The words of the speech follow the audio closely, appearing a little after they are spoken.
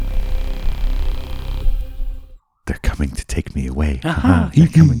coming to take me away. They're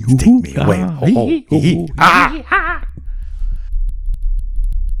coming to take me away.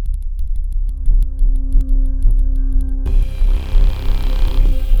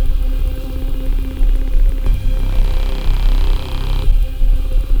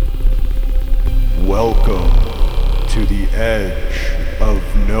 Welcome to the edge of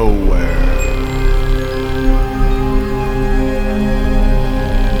nowhere.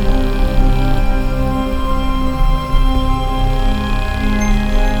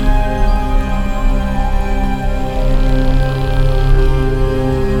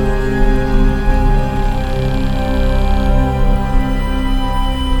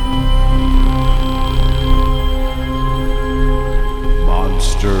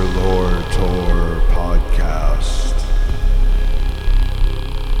 Monster Lore Tour Podcast.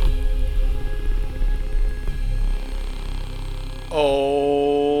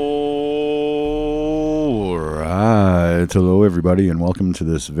 All right. Hello, everybody, and welcome to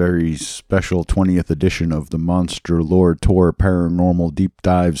this very special 20th edition of the Monster Lore Tour Paranormal Deep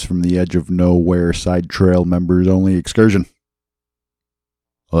Dives from the Edge of Nowhere Side Trail Members Only excursion.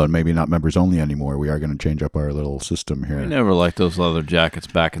 Well, maybe not members only anymore. We are going to change up our little system here. We never liked those leather jackets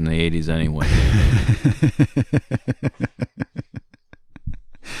back in the 80s anyway.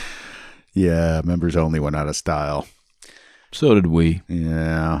 Yeah, members only went out of style. So did we.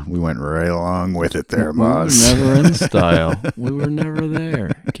 Yeah, we went right along with it there, We were boss. never in style. We were never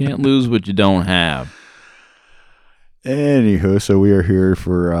there. Can't lose what you don't have. Anywho, so we are here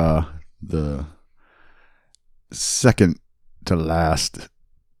for the second to last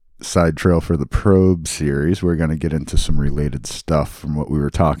side trail for the probe series. We're going to get into some related stuff from what we were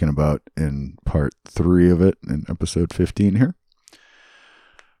talking about in part 3 of it in episode 15 here.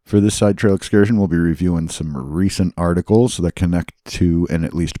 For this side trail excursion, we'll be reviewing some recent articles that connect to and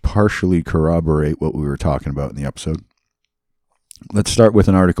at least partially corroborate what we were talking about in the episode. Let's start with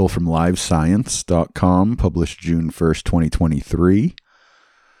an article from livescience.com, published June 1st, 2023.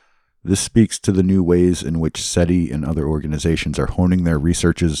 This speaks to the new ways in which SETI and other organizations are honing their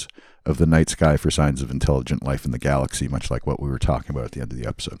researches of the night sky for signs of intelligent life in the galaxy, much like what we were talking about at the end of the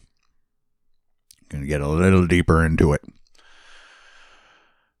episode. Going to get a little deeper into it.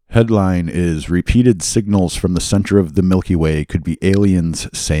 Headline is, Repeated signals from the center of the Milky Way could be aliens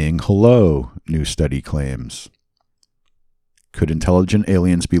saying hello, new study claims. Could intelligent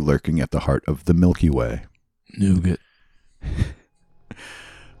aliens be lurking at the heart of the Milky Way? Nougat.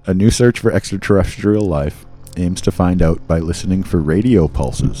 A new search for extraterrestrial life aims to find out by listening for radio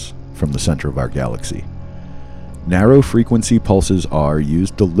pulses from the center of our galaxy. Narrow frequency pulses are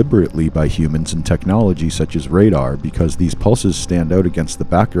used deliberately by humans in technology such as radar because these pulses stand out against the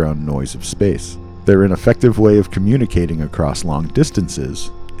background noise of space. They're an effective way of communicating across long distances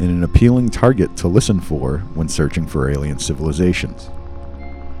and an appealing target to listen for when searching for alien civilizations.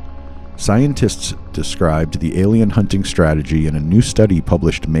 Scientists described the alien hunting strategy in a new study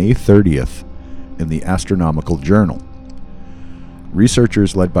published May 30th in the Astronomical Journal.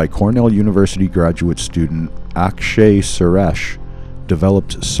 Researchers led by Cornell University graduate student Akshay Suresh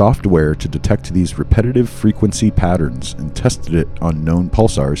developed software to detect these repetitive frequency patterns and tested it on known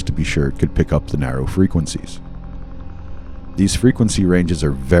pulsars to be sure it could pick up the narrow frequencies. These frequency ranges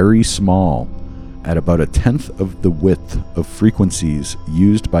are very small, at about 1/10 of the width of frequencies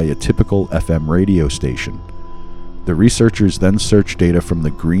used by a typical FM radio station. The researchers then searched data from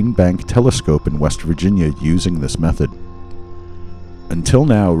the Green Bank Telescope in West Virginia using this method. Until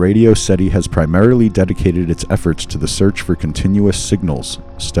now, Radio SETI has primarily dedicated its efforts to the search for continuous signals,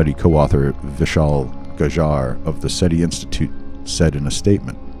 study co-author Vishal Gajar of the SETI Institute said in a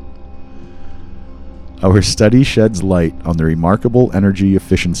statement. Our study sheds light on the remarkable energy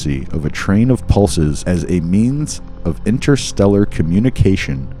efficiency of a train of pulses as a means of interstellar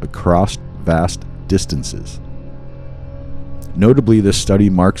communication across vast distances. Notably, this study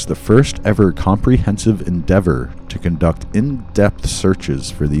marks the first ever comprehensive endeavor to conduct in-depth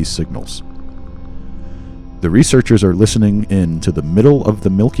searches for these signals. The researchers are listening in to the middle of the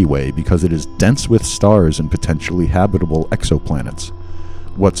Milky Way because it is dense with stars and potentially habitable exoplanets.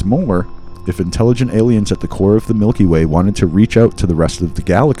 What's more, if intelligent aliens at the core of the Milky Way wanted to reach out to the rest of the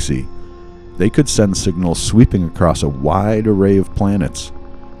galaxy, they could send signals sweeping across a wide array of planets,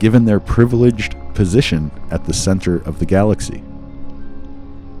 given their privileged position at the center of the galaxy.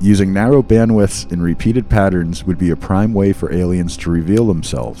 Using narrow bandwidths and repeated patterns would be a prime way for aliens to reveal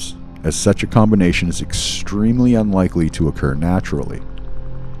themselves, as such a combination is extremely unlikely to occur naturally.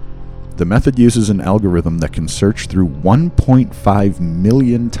 The method uses an algorithm that can search through 1.5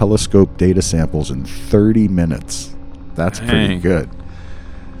 million telescope data samples in 30 minutes. That's pretty good.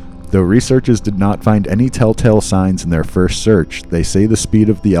 Though researchers did not find any telltale signs in their first search, they say the speed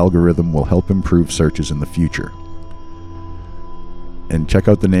of the algorithm will help improve searches in the future. And check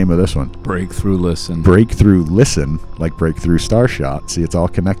out the name of this one. Breakthrough Listen. Breakthrough Listen, like Breakthrough Starshot. See, it's all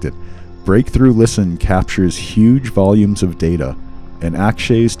connected. Breakthrough Listen captures huge volumes of data, and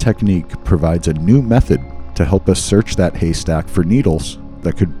Akshay's technique provides a new method to help us search that haystack for needles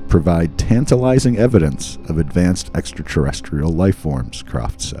that could provide tantalizing evidence of advanced extraterrestrial life forms,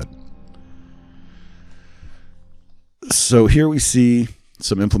 Croft said. So here we see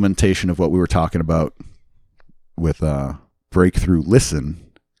some implementation of what we were talking about with Breakthrough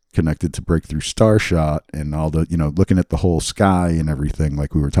Listen connected to Breakthrough Starshot and all the, looking at the whole sky and everything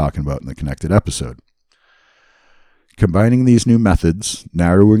like we were talking about in the connected episode. Combining these new methods,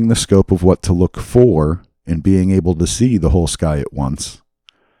 narrowing the scope of what to look for, and being able to see the whole sky at once.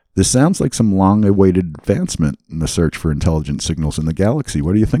 This sounds like some long-awaited advancement in the search for intelligent signals in the galaxy.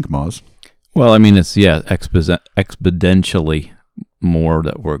 What do you think, Moz? Well, I mean, it's, exponentially more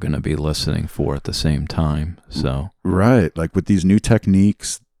that we're going to be listening for at the same time. So right, like with these new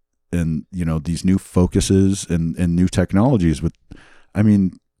techniques and, these new focuses and new technologies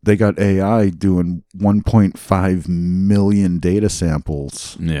they got AI doing 1.5 million data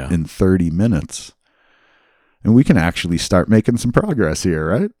samples in 30 minutes. And we can actually start making some progress here,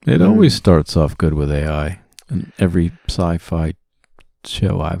 right? It always starts off good with AI in every sci-fi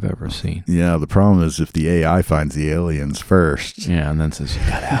show I've ever seen. Yeah, the problem is if the AI finds the aliens first. Yeah, and then says, you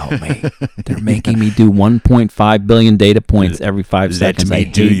gotta help me. They're making me do 1.5 billion data points every 5 seconds. Let me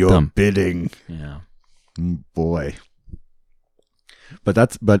do your them. bidding. Yeah. Boy. But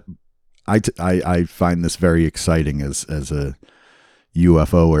I find this very exciting as a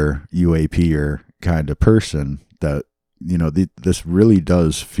UFO or UAP kind of person that, this really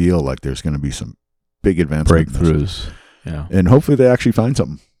does feel like there's going to be some big advancements. Breakthroughs. Yeah. And hopefully they actually find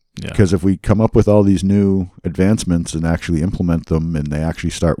something. Yeah. Because if we come up with all these new advancements and actually implement them and they actually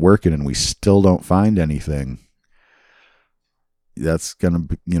start working and we still don't find anything, that's going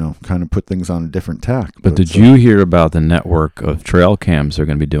to, kind of put things on a different tack. But did you hear about the network of trail cams they're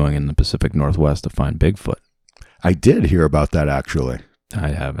going to be doing in the Pacific Northwest to find Bigfoot? I did hear about that, actually. I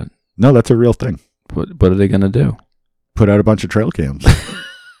haven't. No, that's a real thing. What are they going to do? Put out a bunch of trail cams.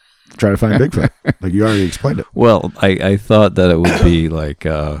 Try to find Bigfoot. Like you already explained it. Well, I thought that it would be like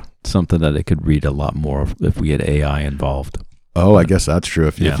something that they could read a lot more if we had AI involved. Oh, I guess that's true.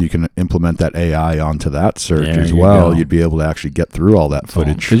 If you can implement that AI onto that search as well, you'd be able to actually get through all that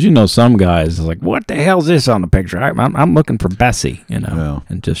footage. Because some guys is like, what the hell's this on the picture? I'm looking for Bessie,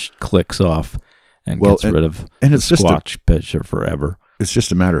 and just clicks off and gets rid of the Squatch picture forever. It's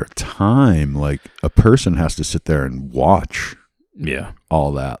just a matter of time. Like a person has to sit there and watch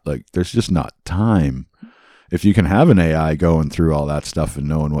all that. Like there's just not time. If you can have an AI going through all that stuff and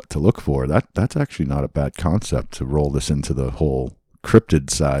knowing what to look for, that's actually not a bad concept to roll this into the whole cryptid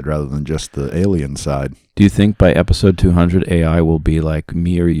side rather than just the alien side. Do you think by episode 200 AI will be like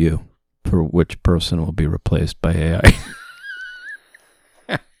me or you? For which person will be replaced by AI?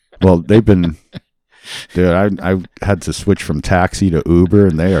 Well, they've been... Dude, I had to switch from taxi to Uber,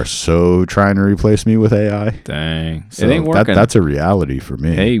 and they are so trying to replace me with AI. Dang. So it ain't working. That's a reality for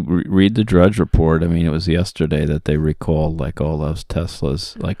me. Hey, read the Drudge Report. I mean, it was yesterday that they recalled like all those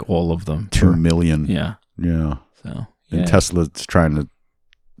Teslas, like all of them. 2 million. Yeah. Yeah. So, and Tesla's trying to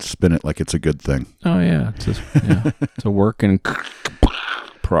spin it like it's a good thing. Oh, yeah. It's it's a work in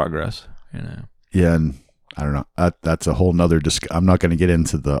progress, Yeah, and I don't know. That's a whole nother I'm not going to get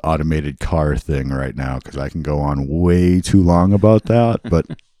into the automated car thing right now because I can go on way too long about that. But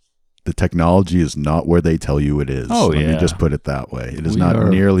the technology is not where they tell you it is. Let me just put it that way. It is not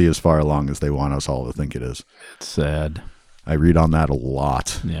nearly as far along as they want us all to think it is. It's sad. I read on that a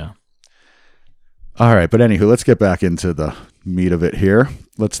lot. Yeah. All right. But anywho, let's get back into the meat of it here.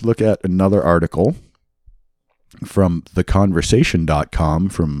 Let's look at another article from theconversation.com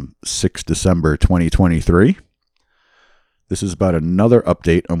from 6 December 2023. This is about another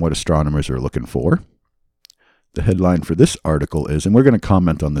update on what astronomers are looking for. The headline for this article is, and we're going to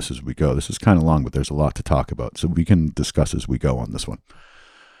comment on this as we go. This is kind of long, but there's a lot to talk about, so we can discuss as we go on this one.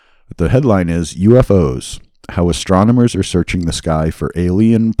 But the headline is UFOs, how astronomers are searching the sky for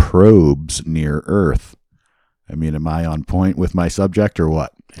alien probes near Earth. I mean, am I on point with my subject or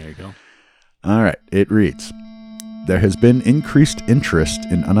what? There you go. All right, it reads, there has been increased interest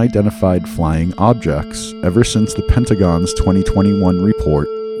in unidentified flying objects ever since the Pentagon's 2021 report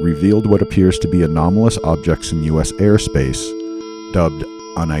revealed what appears to be anomalous objects in U.S. airspace, dubbed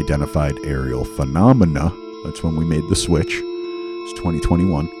unidentified aerial phenomena. That's when we made the switch. It's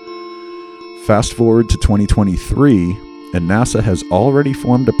 2021. Fast forward to 2023, and NASA has already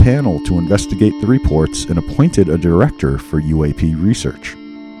formed a panel to investigate the reports and appointed a director for UAP research.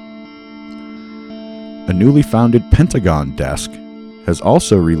 A newly founded Pentagon desk has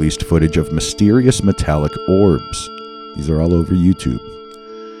also released footage of mysterious metallic orbs. These are all over YouTube.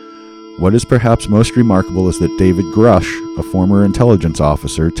 What is perhaps most remarkable is that David Grush, a former intelligence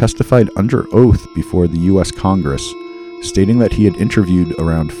officer, testified under oath before the U.S. Congress, stating that he had interviewed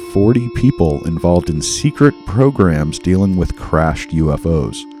around 40 people involved in secret programs dealing with crashed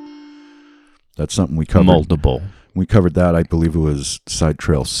UFOs. That's something we covered. Multiple. We covered that, I believe it was Side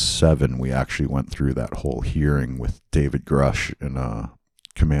Trail 7. We actually went through that whole hearing with David Grush and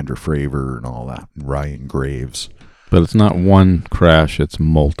Commander Fravor and all that, and Ryan Graves. But it's not one crash, it's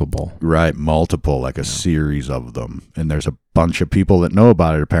multiple. Right, multiple, like a series of them. And there's a bunch of people that know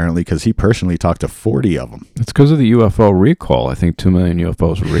about it, apparently, because he personally talked to 40 of them. It's because of the UFO recall. I think 2 million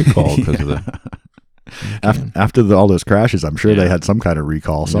UFOs were recalled because of the... After all those crashes, I'm sure they had some kind of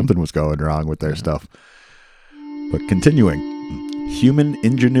recall. Something was going wrong with their stuff. But continuing, human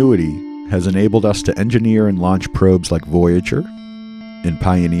ingenuity has enabled us to engineer and launch probes like Voyager and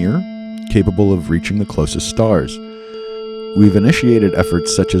Pioneer, capable of reaching the closest stars. We've initiated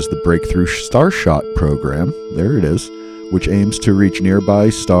efforts such as the Breakthrough Starshot program, there it is, which aims to reach nearby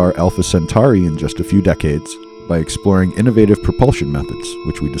star Alpha Centauri in just a few decades by exploring innovative propulsion methods,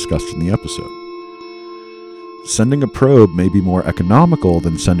 which we discussed in the episode. Sending a probe may be more economical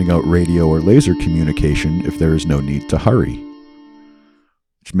than sending out radio or laser communication if there is no need to hurry.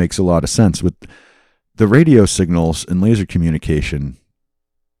 Which makes a lot of sense. With the radio signals and laser communication,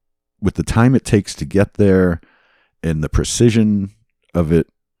 with the time it takes to get there and the precision of it,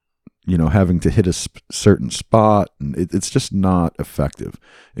 having to hit a certain spot, and it's just not effective.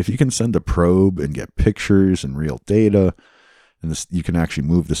 If you can send a probe and get pictures and real data, and you can actually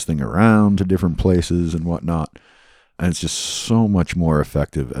move this thing around to different places and whatnot. And it's just so much more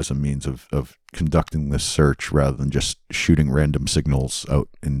effective as a means of conducting this search rather than just shooting random signals out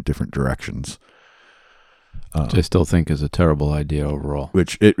in different directions. Which I still think is a terrible idea overall.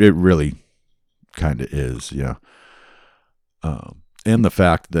 Which it really kind of is, yeah. And the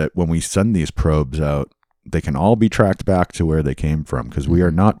fact that when we send these probes out, they can all be tracked back to where they came from, because we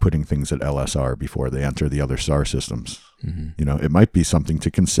are not putting things at LSR before they enter the other star systems. Mm-hmm. It might be something to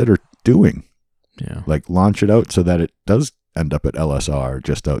consider doing. Yeah. Like launch it out so that it does end up at LSR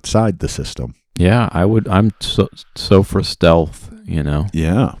just outside the system. Yeah, I'm so for stealth,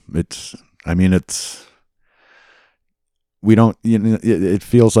 Yeah, we don't, it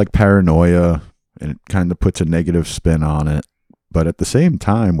feels like paranoia, and it kind of puts a negative spin on it. But at the same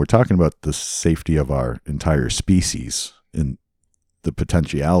time, we're talking about the safety of our entire species and the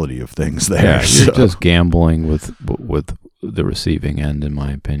potentiality of things there. Yeah, you're just gambling with the receiving end, in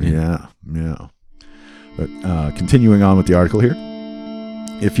my opinion. Yeah. But continuing on with the article here.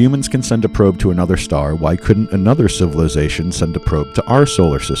 If humans can send a probe to another star, why couldn't another civilization send a probe to our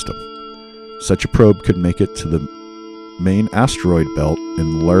solar system? Such a probe could make it to the main asteroid belt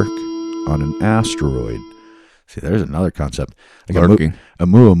and lurk on an asteroid. See, there's another concept. Like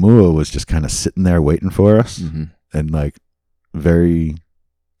Oumuamua was just kind of sitting there waiting for us, and very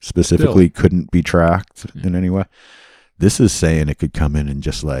specifically couldn't be tracked in any way. This is saying it could come in and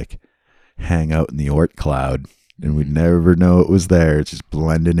just hang out in the Oort cloud, and we'd never know it was there. It's just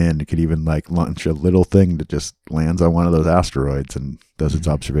blending in. It could even launch a little thing that just lands on one of those asteroids and does its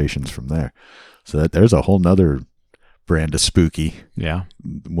observations from there. So that there's a whole nother brand of spooky. Yeah,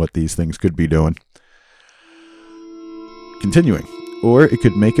 what these things could be doing. Continuing, or it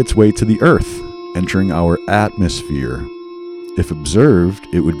could make its way to the Earth, entering our atmosphere. If observed,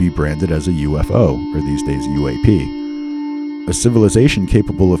 it would be branded as a UFO, or these days UAP. A civilization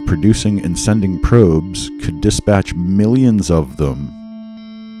capable of producing and sending probes could dispatch millions of them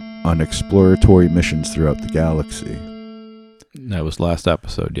on exploratory missions throughout the galaxy. That was last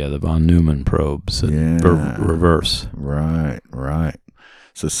episode, the von Neumann probes. Reverse. Right.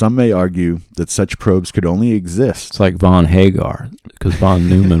 So some may argue that such probes could only exist. It's like von Hagar, because von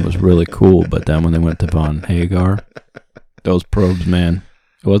Neumann was really cool, but then when they went to von Hagar, those probes, man,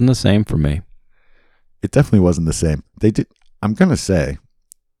 it wasn't the same for me. It definitely wasn't the same. I'm going to say,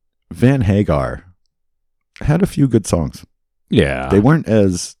 Van Hagar had a few good songs. Yeah. They weren't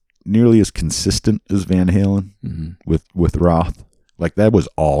nearly as consistent as Van Halen with Roth. That was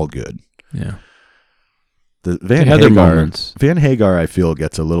all good. Yeah. The Van Hagar, I feel,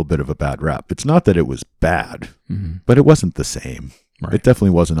 gets a little bit of a bad rap. It's not that it was bad, but it wasn't the same. Right. It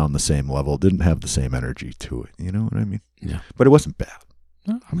definitely wasn't on the same level. It didn't have the same energy to it. You know what I mean? Yeah. But it wasn't bad.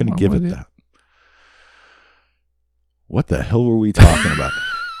 No, I'm going to give it that. What the hell were we talking about?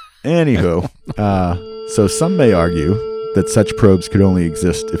 Anywho, so some may argue that such probes could only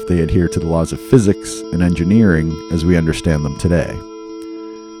exist if they adhere to the laws of physics and engineering as we understand them today.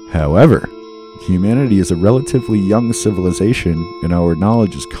 However, humanity is a relatively young civilization, and our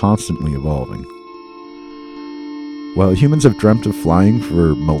knowledge is constantly evolving. While humans have dreamt of flying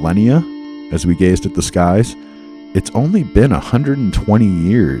for millennia as we gazed at the skies, it's only been 120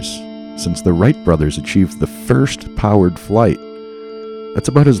 years since the Wright brothers achieved the first powered flight. That's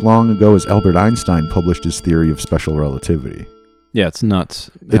about as long ago as Albert Einstein published his theory of special relativity. Yeah, it's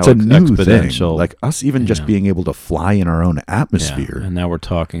nuts. It's a new thing. Like us even just being able to fly in our own atmosphere. Yeah, and now we're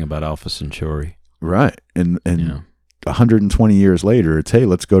talking about Alpha Centauri. Right. And 120 years later, it's, hey,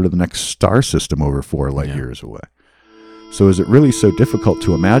 let's go to the next star system over 4 light years away. So is it really so difficult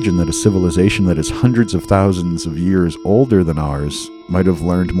to imagine that a civilization that is hundreds of thousands of years older than ours might have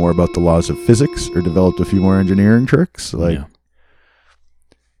learned more about the laws of physics or developed a few more engineering tricks?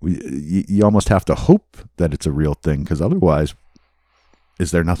 You almost have to hope that it's a real thing, because otherwise,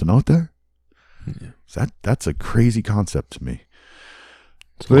 is there nothing out there? Yeah. That's a crazy concept to me.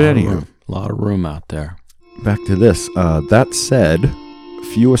 But anyway, a lot of room out there. Back to this. That said,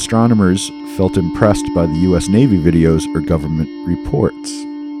 few astronomers felt impressed by the U.S. Navy videos or government reports.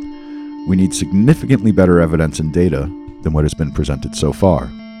 We need significantly better evidence and data than what has been presented so far.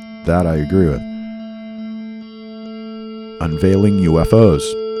 That I agree with. Unveiling UFOs.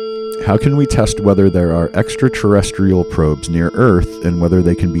 How can we test whether there are extraterrestrial probes near Earth and whether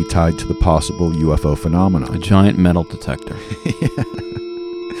they can be tied to the possible UFO phenomenon? A giant metal detector.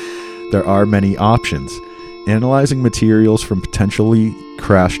 There are many options. Analyzing materials from potentially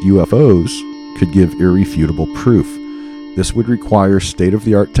crashed UFOs could give irrefutable proof. This would require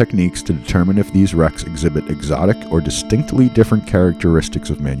state-of-the-art techniques to determine if these wrecks exhibit exotic or distinctly different characteristics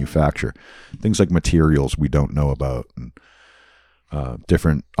of manufacture. Things like materials we don't know about, and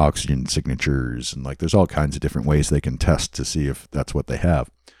different oxygen signatures, and there's all kinds of different ways they can test to see if that's what they have.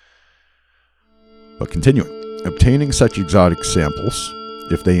 But continuing, obtaining such exotic samples,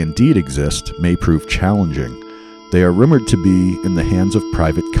 if they indeed exist, may prove challenging. They are rumored to be in the hands of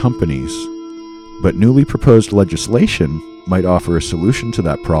private companies, but newly proposed legislation might offer a solution to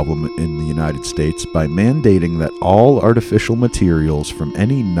that problem in the United States by mandating that all artificial materials from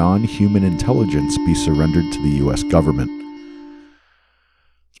any non-human intelligence be surrendered to the U.S. government.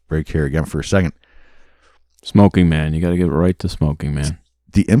 Let's break here again for a second. Smoking Man. You got to get right to Smoking Man.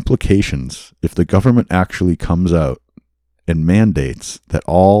 The implications, if the government actually comes out and mandates that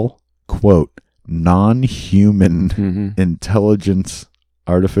all, quote, non-human intelligence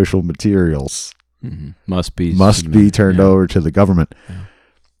artificial materials must be turned over to the government. Yeah.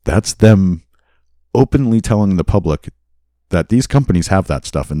 That's them openly telling the public that these companies have that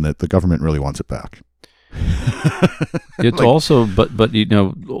stuff and that the government really wants it back. It's also, but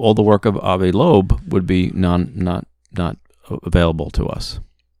all the work of Avi Loeb would be not available to us,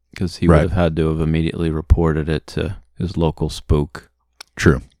 because he would have had to have immediately reported it to his local spook.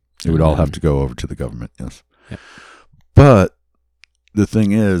 True. It would all have to go over to the government, yes. Yeah. But the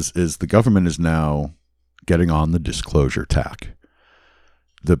thing is the government is now getting on the disclosure tack.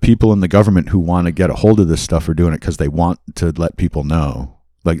 The people in the government who want to get a hold of this stuff are doing it because they want to let people know.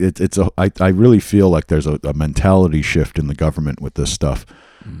 I really feel like there's a mentality shift in the government with this stuff,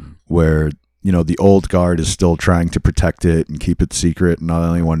 where the old guard is still trying to protect it and keep it secret and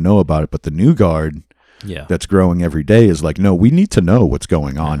not anyone know about it, but the new guard that's growing every day is like, no, we need to know what's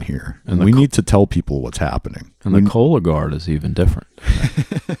going on here, and we need to tell people what's happening. And the Cola Guard is even different.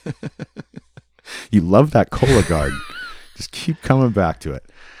 You love that Cola Guard. Just keep coming back to it.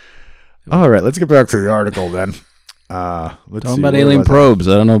 All right, let's get back to the article then. Talking about alien probes.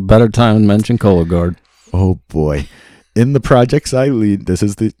 I don't know a better time to mention Cola Guard. Oh boy. In the projects I lead, this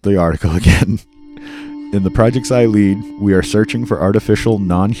is the article again. In the projects I lead, we are searching for artificial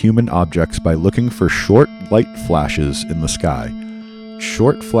non-human objects by looking for short light flashes in the sky.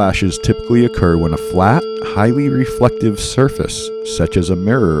 Short flashes typically occur when a flat, highly reflective surface, such as a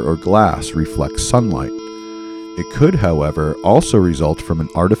mirror or glass, reflects sunlight. It could, however, also result from an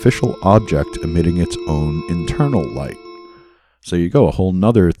artificial object emitting its own internal light. So you go, a whole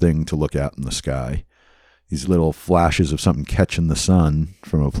nother thing to look at in the sky. These little flashes of something catching the sun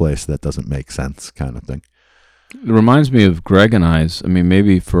from a place that doesn't make sense, kind of thing. It reminds me of Greg and I's. I mean,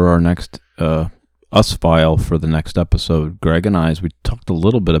 maybe for our next us file for the next episode, Greg and I's, we talked a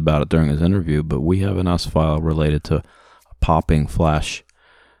little bit about it during his interview, but we have an us file related to a popping flash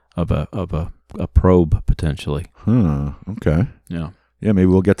of a probe potentially. Okay. Yeah, maybe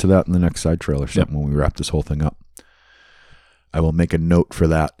we'll get to that in the next side trail or something when we wrap this whole thing up. I will make a note for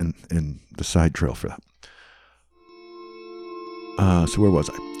that in the side trail for that. So where was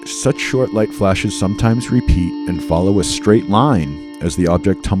I? Such short light flashes sometimes repeat and follow a straight line as the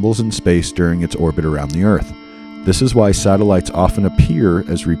object tumbles in space during its orbit around the Earth. This is why satellites often appear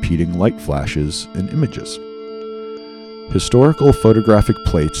as repeating light flashes in images. Historical photographic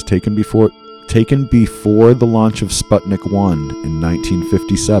plates taken before the launch of Sputnik 1 in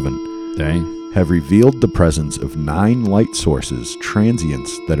 1957 have revealed the presence of 9 light sources,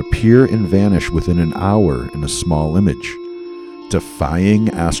 transients, that appear and vanish within an hour in a small image, defying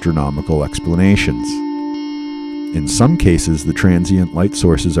astronomical explanations. In some cases, the transient light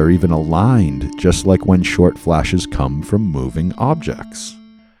sources are even aligned, just like when short flashes come from moving objects.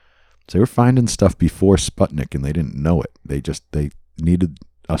 So they were finding stuff before Sputnik, and they didn't know it. They needed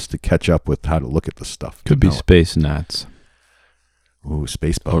us to catch up with how to look at the stuff. Could be space gnats. Ooh,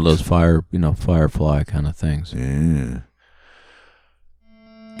 space bugs. Or those firefly kind of things. Yeah.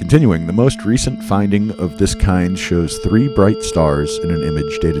 Continuing, the most recent finding of this kind shows 3 bright stars in an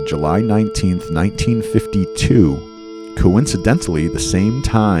image dated July 19th, 1952, coincidentally the same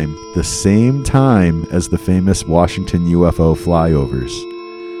time as the famous Washington UFO flyovers.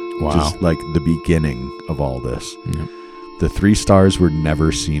 Wow. Just like the beginning of all this. Yep. The 3 stars were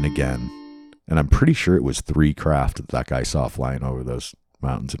never seen again. And I'm pretty sure it was 3 craft that guy saw flying over those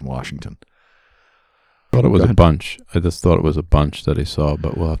mountains in Washington. I thought it was a bunch. I just thought it was a bunch that he saw,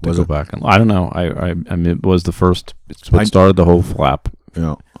 but we'll have to go back and I don't know. I mean, it was the first. It's what started the whole flap.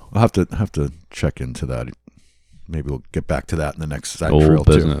 Yeah, I'll have to check into that. Maybe we'll get back to that in the next side old trail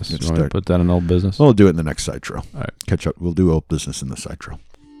business. too. You want to put that in old business? We'll do it in the next side trail. All right. Catch up. We'll do old business in the side trail.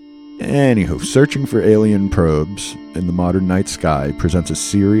 Anywho, searching for alien probes in the modern night sky presents a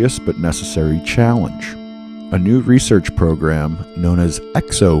serious but necessary challenge. A new research program known as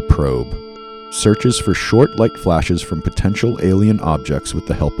ExoProbe searches for short light flashes from potential alien objects with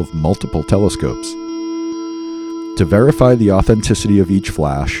the help of multiple telescopes. To verify the authenticity of each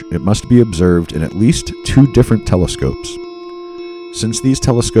flash, it must be observed in at least 2 different telescopes. Since these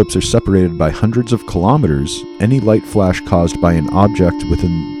telescopes are separated by hundreds of kilometers, any light flash caused by an object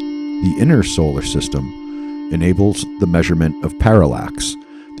within the inner solar system enables the measurement of parallax,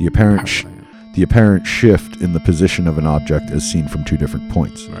 the apparent shift in the position of an object as seen from 2 different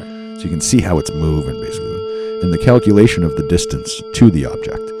points. Right. So you can see how it's moving, basically, and the calculation of the distance to the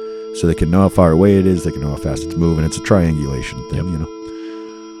object. So they can know how far away it is, they can know how fast it's moving. It's a triangulation thing, you know.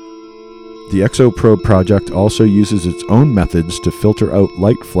 The ExoProbe project also uses its own methods to filter out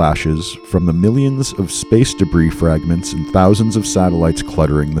light flashes from the millions of space debris fragments and thousands of satellites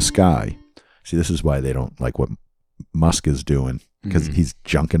cluttering the sky. See, this is why they don't like what Musk is doing, because he's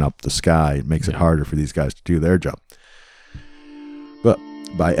junking up the sky. It makes it harder for these guys to do their job. But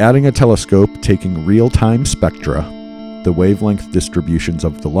by adding a telescope taking real-time spectra, the wavelength distributions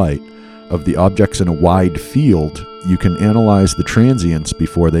of the light, of the objects in a wide field, you can analyze the transients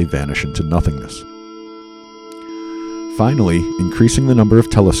before they vanish into nothingness. Finally, increasing the number of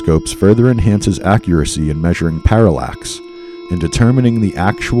telescopes further enhances accuracy in measuring parallax and determining the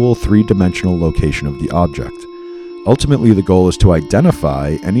actual 3-dimensional location of the object. Ultimately, the goal is to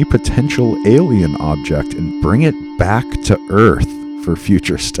identify any potential alien object and bring it back to Earth for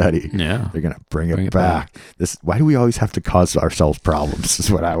future study. Yeah. They're going to bring it back. Why do we always have to cause ourselves problems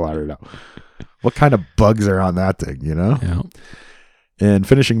is what I want to know. What kind of bugs are on that thing, you know? Yeah. And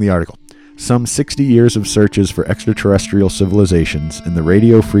finishing the article. Some 60 years of searches for extraterrestrial civilizations in the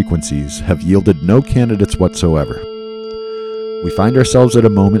radio frequencies have yielded no candidates whatsoever. We find ourselves at a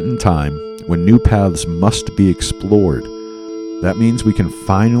moment in time when new paths must be explored. That means we can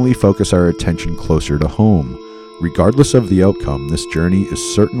finally focus our attention closer to home. Regardless of the outcome, this journey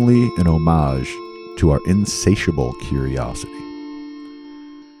is certainly an homage to our insatiable curiosity.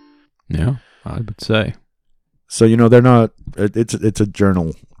 Yeah, I would say. So, you know, they're not, it's a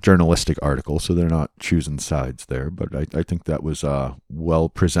journalistic article, so they're not choosing sides there, but I think that was well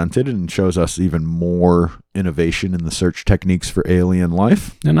presented and shows us even more innovation in the search techniques for alien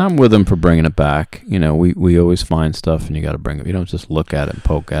life. And I'm with them for bringing it back. You know, we always find stuff and you got to bring it. You don't just look at it and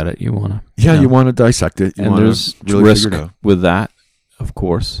poke at it. You want to. Yeah, you want to dissect it. You and there's really risk with that, of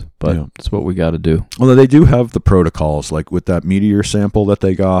course, but it's what we got to do. Although they do have the protocols, like with that meteor sample that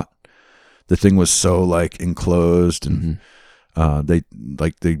they got. The thing was so like enclosed, and they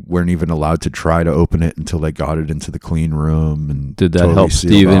weren't even allowed to try to open it until they got it into the clean room. And did that totally help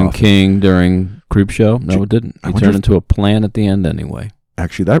Stephen King during Creepshow? No, it didn't. He turned into a plant at the end anyway.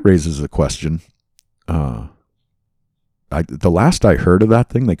 Actually, that raises a question. The last I heard of that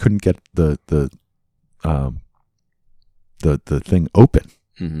thing, they couldn't get the thing open.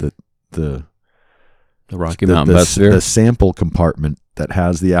 The Rocky Mountain Biosphere, the sample compartment that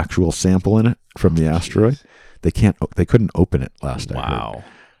has the actual sample in it from the asteroid. They couldn't open it last I heard.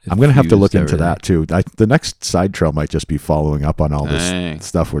 I'm going to have to look fused into everything. that too. The next side trail might just be following up on all this Dang.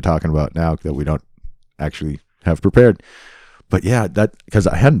 stuff we're talking about now that we don't actually have prepared. But yeah, that because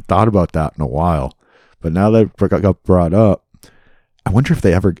I hadn't thought about that in a while. But now that it got brought up, I wonder if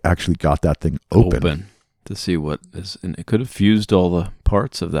they ever actually got that thing open. To see what is, and it could have fused all the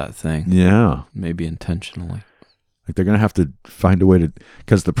parts of that thing. Yeah. Maybe intentionally. Like they're going to have to find a way to,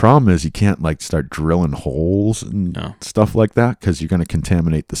 because the problem is you can't like start drilling holes and stuff like that because you're going to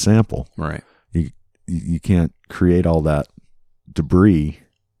contaminate the sample. Right. You can't create all that debris.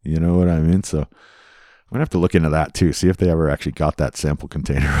 You know what I mean? So I'm going to have to look into that too. See if they ever actually got that sample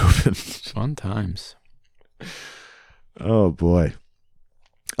container open. Fun times. Oh boy.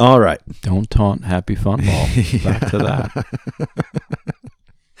 All right. Don't taunt Happy Fun Ball. Back to that.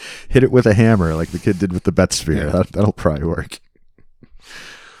 Hit it with a hammer like the kid did with the bet sphere. Yeah. That'll probably work.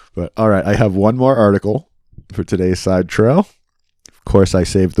 But all right, I have one more article for today's side trail. Of course, I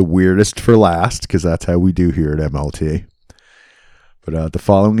saved the weirdest for last because that's how we do here at MLT. But the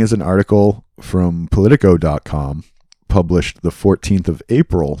following is an article from Politico.com, published the 14th of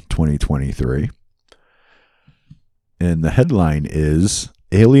April, 2023. And the headline is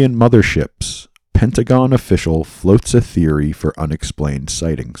Alien Motherships. Pentagon official floats a theory for unexplained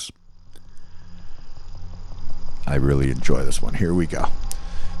sightings. I really enjoy this one. Here we go.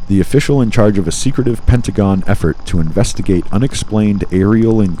 The official in charge of a secretive Pentagon effort to investigate unexplained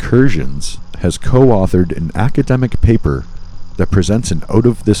aerial incursions has co-authored an academic paper that presents an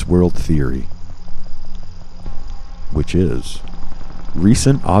out-of-this-world theory, which is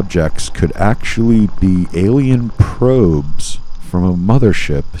recent objects could actually be alien probes from a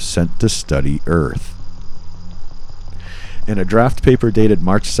mothership sent to study Earth. In a draft paper dated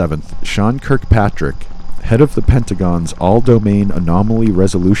March 7th, Sean Kirkpatrick, head of the Pentagon's All-Domain Anomaly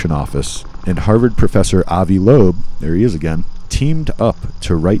Resolution Office, and Harvard professor Avi Loeb, there he is again, teamed up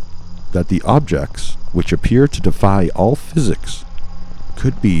to write that the objects, which appear to defy all physics,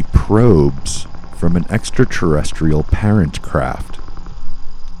 could be probes from an extraterrestrial parent craft.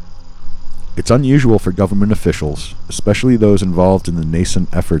 It's unusual for government officials, especially those involved in the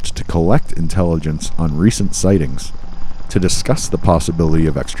nascent efforts to collect intelligence on recent sightings, to discuss the possibility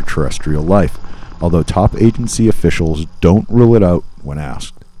of extraterrestrial life, although top agency officials don't rule it out when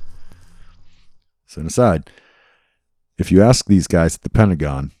asked. So an aside, if you ask these guys at the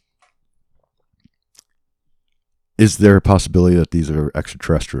Pentagon, is there a possibility that these are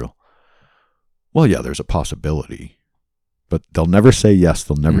extraterrestrial? Well, yeah, there's a possibility. But they'll never say yes.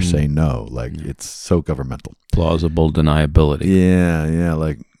 They'll never say no. Like, it's so governmental. Plausible deniability. Yeah.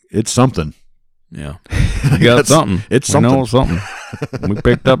 Like, it's something. Yeah. You got something. It's something. We know something. We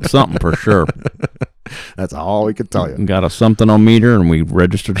picked up something for sure. That's all we can tell you. We got a something-o-meter and we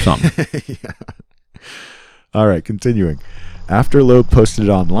registered something. Yeah. All right, continuing. After Loeb posted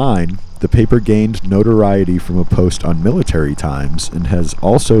it online, the paper gained notoriety from a post on Military Times and has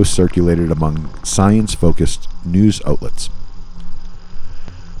also circulated among science-focused news outlets.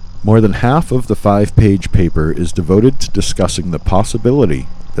 More than half of the 5-page paper is devoted to discussing the possibility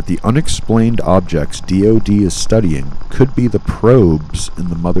that the unexplained objects DoD is studying could be the probes in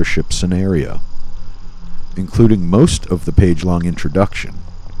the mothership scenario, including most of the page-long introduction.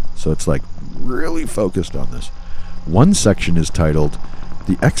 So it's like really focused on this. One section is titled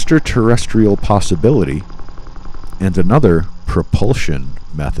The Extraterrestrial Possibility and another Propulsion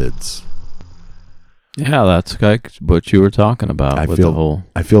Methods. Yeah, that's like what you were talking about. I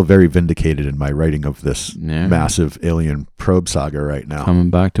feel very vindicated in my writing of this massive alien probe saga right now. Coming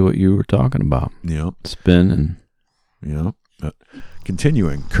back to what you were talking about. Yep. Spin and... Yep.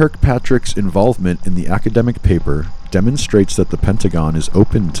 Continuing, Kirkpatrick's involvement in the academic paper demonstrates that the Pentagon is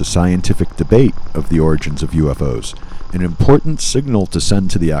open to scientific debate of the origins of UFOs, an important signal to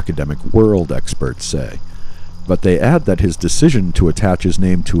send to the academic world, experts say. But they add that his decision to attach his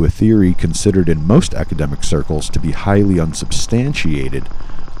name to a theory considered in most academic circles to be highly unsubstantiated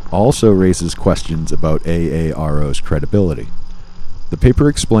also raises questions about AARO's credibility. The paper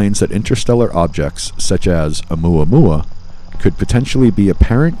explains that interstellar objects, such as Oumuamua, could potentially be a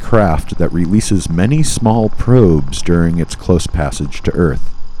parent craft that releases many small probes during its close passage to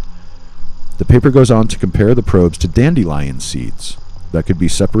Earth. The paper goes on to compare the probes to dandelion seeds that could be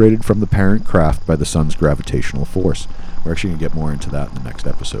separated from the parent craft by the sun's gravitational force. We're actually going to get more into that in the next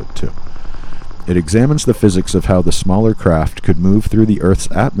episode, too. It examines the physics of how the smaller craft could move through the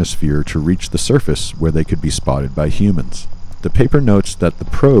Earth's atmosphere to reach the surface where they could be spotted by humans. The paper notes that the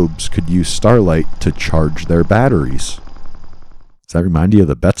probes could use starlight to charge their batteries. Does that remind you of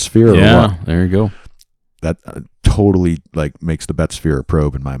the bet sphere? Yeah, or what? there you go. That totally like makes the Betsphere a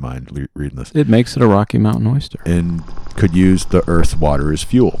probe in my mind reading this. It makes it a Rocky Mountain oyster. And could use the Earth's water as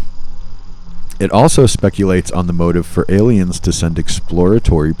fuel. It also speculates on the motive for aliens to send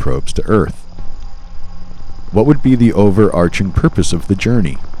exploratory probes to Earth. What would be the overarching purpose of the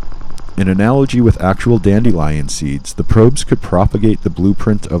journey? In analogy with actual dandelion seeds, the probes could propagate the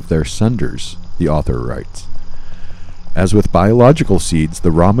blueprint of their senders, the author writes. As with biological seeds,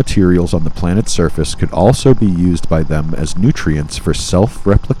 the raw materials on the planet's surface could also be used by them as nutrients for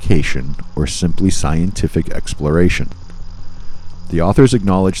self-replication or simply scientific exploration. The authors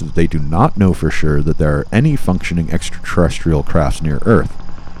acknowledge that they do not know for sure that there are any functioning extraterrestrial crafts near Earth,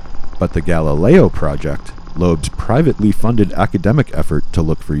 but the Galileo Project, Loeb's privately funded academic effort to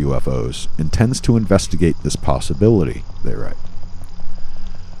look for UFOs, intends to investigate this possibility, they write.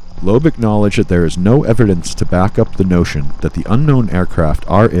 Loeb acknowledged that there is no evidence to back up the notion that the unknown aircraft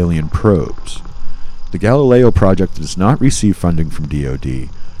are alien probes. The Galileo Project does not receive funding from DoD,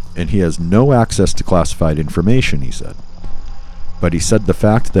 and he has no access to classified information, he said. But he said the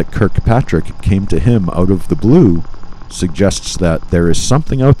fact that Kirkpatrick came to him out of the blue suggests that there is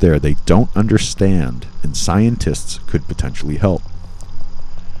something out there they don't understand, and scientists could potentially help.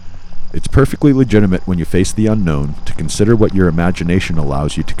 It's perfectly legitimate when you face the unknown to consider what your imagination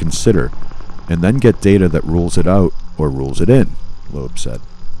allows you to consider, and then get data that rules it out or rules it in, Loeb said.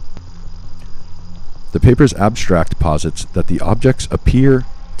 The paper's abstract posits that the objects appear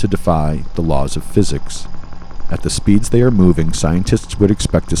to defy the laws of physics. At the speeds they are moving, scientists would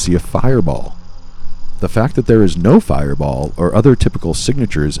expect to see a fireball. The fact that there is no fireball or other typical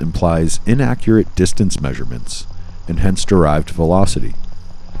signatures implies inaccurate distance measurements, and hence derived velocity.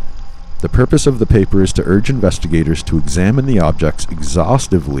 The purpose of the paper is to urge investigators to examine the objects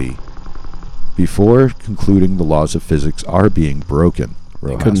exhaustively before concluding the laws of physics are being broken.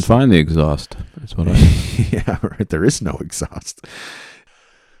 They couldn't find the exhaust. That's what I Yeah, right. There is no exhaust.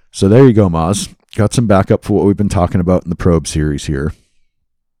 So there you go, Maz. Got some backup for what we've been talking about in the probe series here.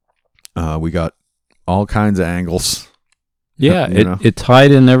 We got all kinds of angles. Yeah, it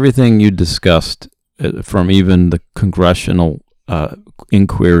tied in everything you discussed, from even the congressional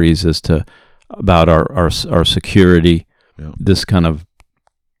inquiries as to about our security. Yeah. This kind of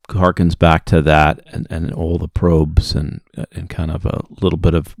harkens back to that, and all the probes and kind of a little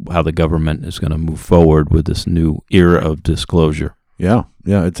bit of how the government is going to move forward with this new era of disclosure. Yeah,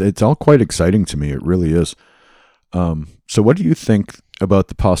 it's all quite exciting to me. It really is. So what do you think about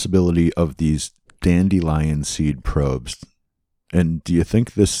the possibility of these dandelion seed probes? And do you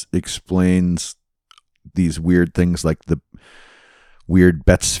think this explains these weird things like the weird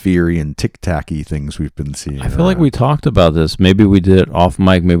Betsphere and tic-tacky things we've been seeing? I feel like we talked about this. Maybe we did it off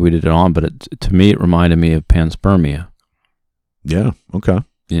mic, maybe we did it on, but to me it reminded me of panspermia. Yeah, okay.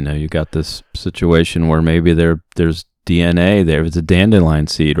 You know, you got this situation where maybe there's DNA there. It's a dandelion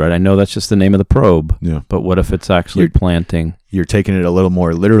seed, right? I know that's just the name of the probe. Yeah. But what if it's actually planting? You're taking it a little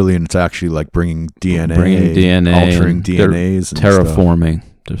more literally, and it's actually like bringing DNA, altering DNAs, and terraforming.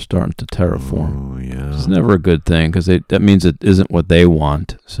 Stuff. They're starting to terraform. Oh, yeah. It's never a good thing because that means it isn't what they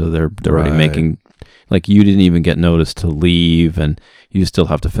want. So they're already making, like, you didn't even get notice to leave, and you still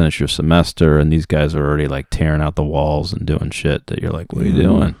have to finish your semester, and these guys are already like tearing out the walls and doing shit that you're like, what are you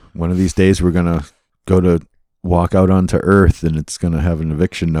doing? One of these days we're gonna go to walk out onto Earth, and it's going to have an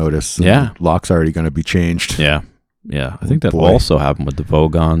eviction notice. Yeah. The lock's already going to be changed. Yeah. Yeah. I think that also happened with the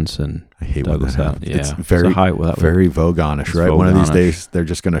Vogons and I hate Douglas when that happens. Yeah. It's very Vogonish, right? Vogonish. One of these days, they're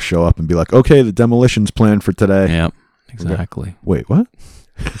just going to show up and be like, okay, the demolition's planned for today. Yeah, exactly. Wait, what?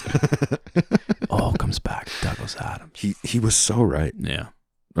 All comes back to Douglas Adams. He was so right. Yeah.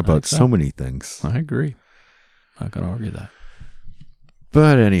 About so many things. I agree. I'm not going to argue that.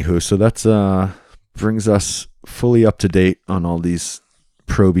 But anywho, so that's brings us fully up to date on all these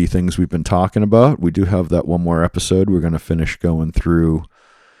proby things we've been talking about. We do have that one more episode. We're going to finish going through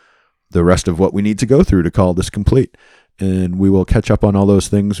the rest of what we need to go through to call this complete. And we will catch up on all those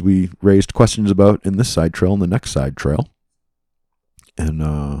things we raised questions about in this side trail and the next side trail. And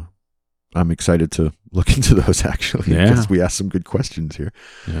I'm excited to look into those, actually, because we asked some good questions here.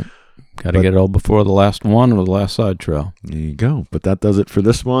 Yeah. Got to get it all before the last one or the last side trail. There you go. But that does it for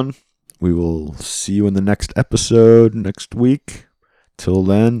this one. We will see you in the next episode next week. Till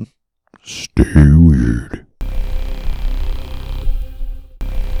then, stay weird.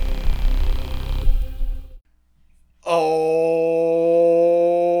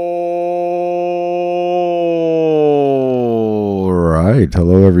 All right.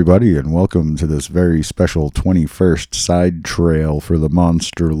 Hello, everybody, and welcome to this very special 21st side trail for the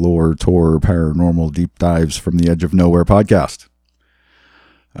Monster Lore Tour Paranormal Deep Dives from the Edge of Nowhere podcast.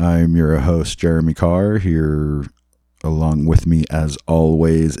 I'm your host, Jeremy Carr, here Along with me, as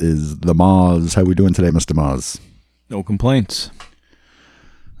always, is the Moz. How we doing today, Mr. Moz? No complaints.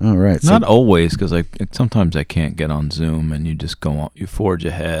 All right. Not always, because sometimes I can't get on Zoom, and you just go on, you forge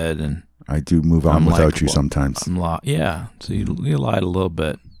ahead, and I do move on without you sometimes. Yeah, so you lied a little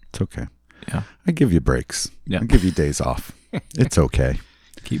bit. It's okay. Yeah, I give you breaks. Yeah, I give you days off. It's okay.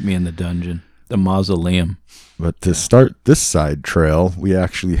 Keep me in the dungeon, the mausoleum. But to start this side trail, we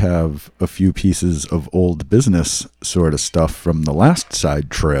actually have a few pieces of old business sort of stuff from the last side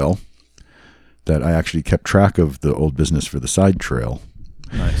trail that I actually kept track of the old business for the side trail.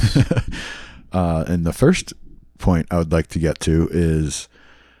 Nice. And the first point I would like to get to is,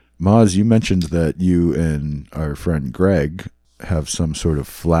 Moz, you mentioned that you and our friend Greg have some sort of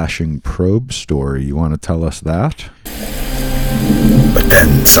flashing probe story. You want to tell us that? But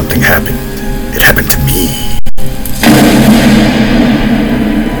then something happened. It happened to me.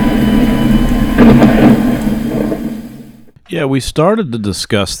 Yeah, we started to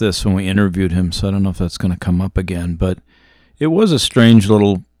discuss this when we interviewed him, so I don't know if that's going to come up again, but it was a strange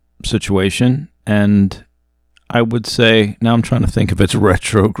little situation, and I would say, now I'm trying to think if it's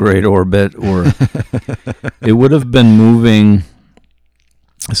retrograde orbit, or it would have been moving,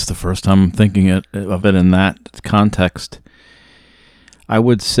 this is the first time I'm thinking of it in that context. I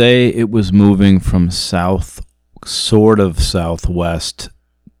would say it was moving from sort of southwest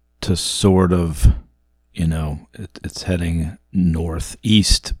to sort of, it's heading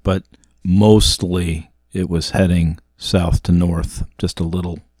northeast, but mostly it was heading south to north, just a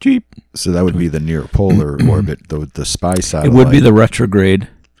little cheap. So that would be the near polar orbit, the spy satellite. It would be the retrograde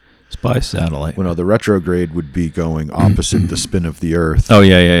spy satellite. Well, no, the retrograde would be going opposite the spin of the Earth. Oh,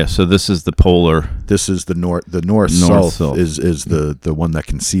 yeah. So this is the polar. This is the north. The north-south is the one that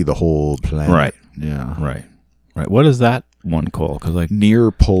can see the whole planet. Right. Yeah. Right. What is that one called? Because near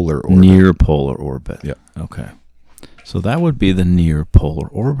polar orbit. Near polar orbit. Yeah. Okay. So that would be the near polar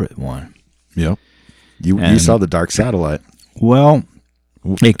orbit one. Yep. You saw the dark satellite. Well,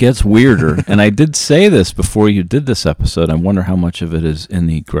 it gets weirder. And I did say this before you did this episode. I wonder how much of it is in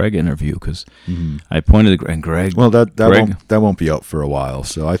the Greg interview, because I pointed to Greg. Well, that won't be out for a while,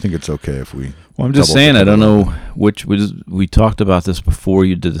 so I think it's okay if we. Well, I'm just saying, I don't know which we talked about this before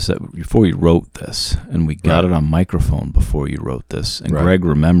you did this, before you wrote this, and we got it on microphone before you wrote this, and Greg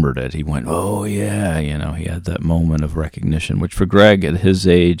remembered it. He went, "Oh yeah," he had that moment of recognition, which for Greg at his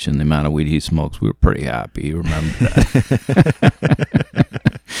age and the amount of weed he smokes, we were pretty happy. He remembered that.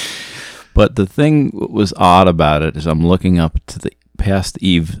 But the thing that was odd about it is I'm looking up to the past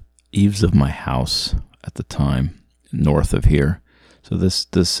eaves of my house at the time, north of here. So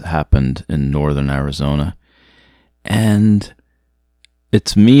this happened in northern Arizona, and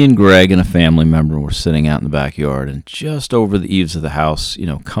it's me and Greg and a family member. We're sitting out in the backyard, and just over the eaves of the house,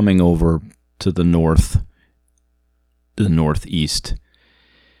 coming over to the northeast,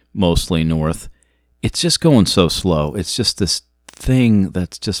 mostly north, it's just going so slow. It's just this thing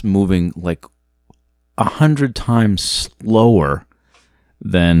that's just moving like 100 times slower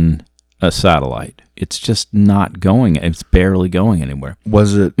than a satellite. It's just not going. It's barely going anywhere.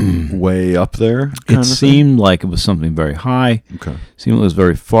 Was it way up there? It seemed like it was something very high. Okay. Seemed it was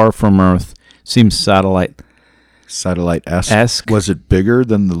very far from Earth. Seemed satellite-esque. Was it bigger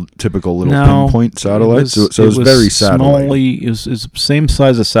than the typical little pinpoint satellite? So it was very satellite. It was same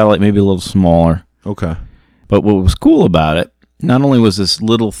size as satellite, maybe a little smaller. Okay. But what was cool about it, not only was this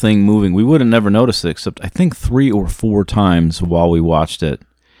little thing moving, we would have never noticed it, except I think 3 or 4 times while we watched it.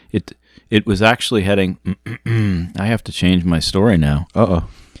 It was actually heading. I have to change my story now.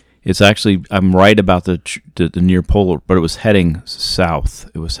 It's actually, I'm right about the near polar, but it was heading south.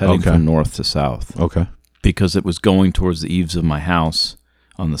 It was heading from north to south. Okay. Because it was going towards the eaves of my house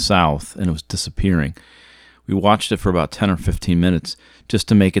on the south, and it was disappearing. We watched it for about 10 or 15 minutes just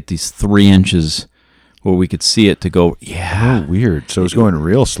to make it these 3 inches where we could see it to go, Oh, weird. So it was going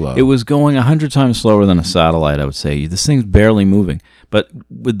real slow. It was going 100 times slower than a satellite, I would say. This thing's barely moving. But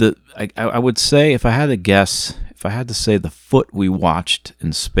with I would say, if I had to guess, if I had to say the foot we watched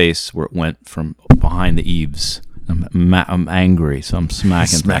in space where it went from behind the eaves, I'm angry, so I'm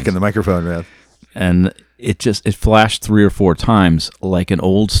smacking the microphone, man. And it flashed 3 or 4 times like an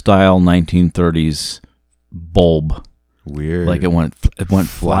old style 1930s bulb. Weird. Like it went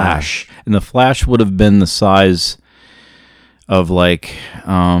flash. And the flash would have been the size of I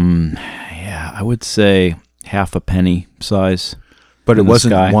would say half a penny size. But it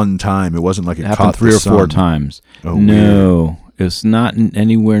wasn't one time. It wasn't like it happened caught 3 or 4 times. Oh, no, weird. It's not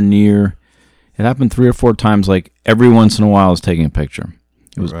anywhere near. It happened 3 or 4 times. Like every once in a while, I was taking a picture.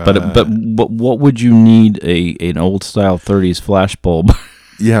 It was, but what would you need an old style 30s flash bulb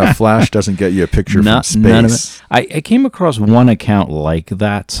Yeah, flash doesn't get you a picture from space. None of it. I came across one account like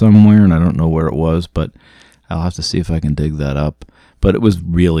that somewhere, and I don't know where it was, but I'll have to see if I can dig that up. But it was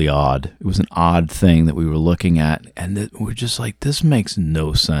really odd. It was an odd thing that we were looking at, and we're just like, this makes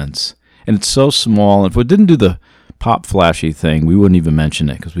no sense. And it's so small. If we didn't do the pop flashy thing, we wouldn't even mention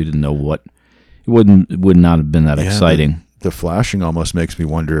it because we didn't know what. It would not have been that exciting. The flashing almost makes me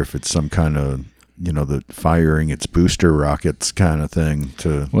wonder if it's some kind of, the firing its booster rockets kind of thing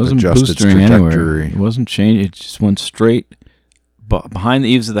to adjust its trajectory. Anywhere. It wasn't changing. It just went straight behind the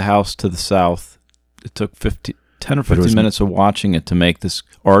eaves of the house to the south. It took 10 or 15 minutes of watching it to make this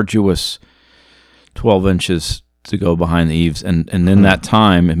arduous 12 inches to go behind the eaves. And in that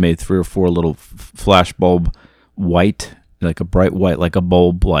time, it made 3 or 4 little flash bulb white, like a bright white, like a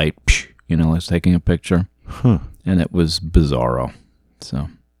bulb light. I was taking a picture. And it was bizarro. So,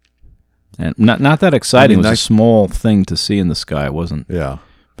 and not that exciting. It was a small thing to see in the sky. It wasn't. Yeah.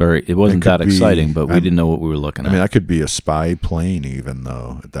 It wasn't that exciting, but we didn't know what we were looking at. That could be a spy plane, even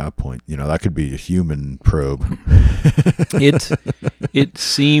though at that point, that could be a human probe. It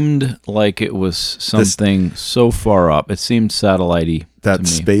seemed like it was something so far up. It seemed satellite-y. That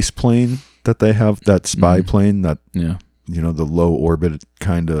space plane that they have, that spy plane, that the low orbit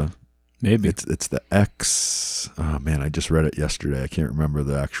kind of. Maybe it's the X. Oh man, I just read it yesterday. I can't remember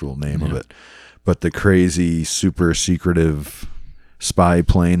the actual name of it, but the crazy, super secretive spy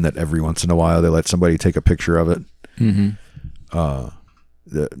plane that every once in a while they let somebody take a picture of it.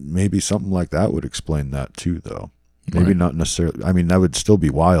 Maybe something like that would explain that too, though. Maybe not necessarily. That would still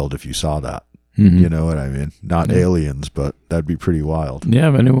be wild if you saw that. You know what I mean? Not aliens, but that'd be pretty wild. Yeah,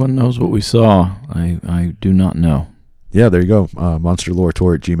 if anyone knows what we saw, I do not know. Yeah, there you go.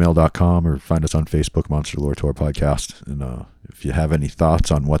 monsterloretour@gmail.com, or find us on Facebook, Monster Lore Tour Podcast. And if you have any thoughts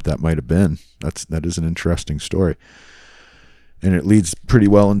on what that might have been, that is an interesting story. And it leads pretty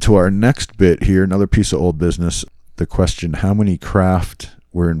well into our next bit here, another piece of old business. The question, how many craft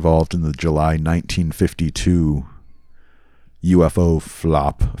were involved in the July 1952 UFO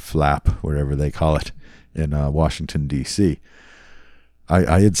flap, whatever they call it, in Washington, D.C.?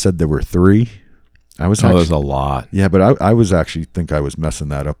 I had said there were 3. There's a lot. Yeah, but I was actually think I was messing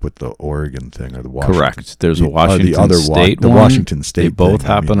that up with the Oregon thing or the Washington. Correct. There's a Washington State the one. Washington State. They both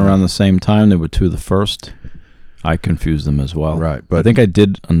happened around the same time. They were 2 of the first. I confused them as well. Right, but I think I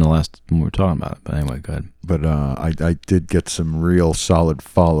did on the last when we were talking about it. But anyway, go ahead. But I did get some real solid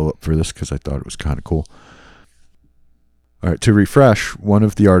follow up for this because I thought it was kind of cool. All right, to refresh, one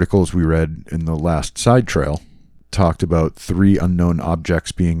of the articles we read in the last side trail talked about 3 unknown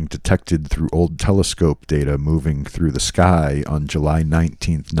objects being detected through old telescope data moving through the sky on July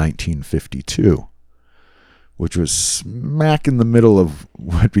 19th, 1952, which was smack in the middle of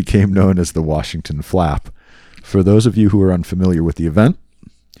what became known as the Washington Flap. For those of you who are unfamiliar with the event,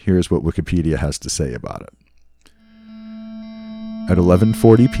 here's what Wikipedia has to say about it. At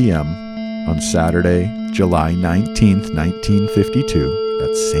 11:40 p.m. on Saturday, July 19th, 1952,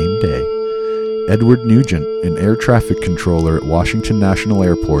 that same day, Edward Nugent, an air traffic controller at Washington National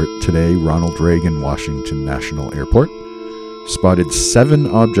Airport, today Ronald Reagan Washington National Airport, spotted 7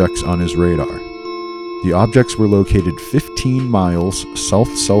 objects on his radar. The objects were located 15 miles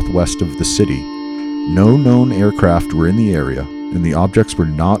south-southwest of the city. No known aircraft were in the area, and the objects were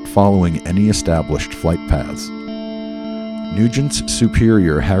not following any established flight paths. Nugent's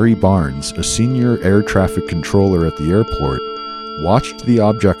superior, Harry Barnes, a senior air traffic controller at the airport, watched the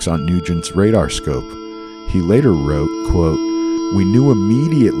objects on Nugent's radar scope. He later wrote, quote, "We knew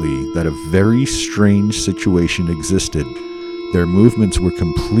immediately that a very strange situation existed. Their movements were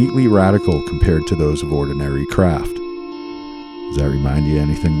completely radical compared to those of ordinary craft." Does that remind you of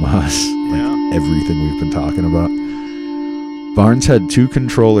anything, Moss? Like everything we've been talking about? Barnes had 2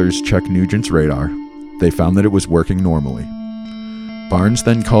 controllers check Nugent's radar. They found that it was working normally. Barnes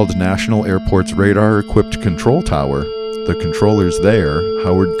then called National Airport's radar-equipped control tower. The controllers there,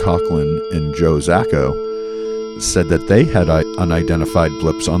 Howard Coughlin and Joe Zacco, said that they had unidentified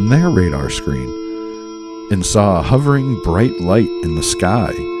blips on their radar screen and saw a hovering bright light in the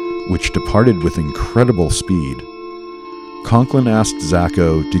sky, which departed with incredible speed. Conklin asked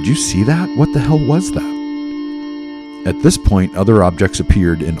Zacco, "Did you see that? What the hell was that?" At this point, other objects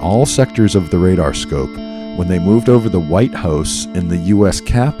appeared in all sectors of the radar scope. When they moved over the White House in the U.S.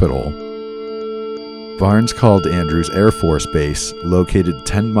 Capitol, Barnes called Andrews Air Force Base, located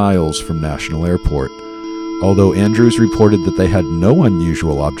 10 miles from National Airport. Although Andrews reported that they had no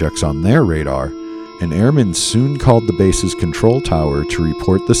unusual objects on their radar, an airman soon called the base's control tower to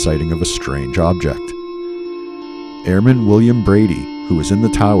report the sighting of a strange object. Airman William Brady, who was in the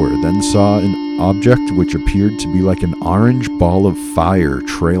tower, then saw an object which appeared to be like an orange ball of fire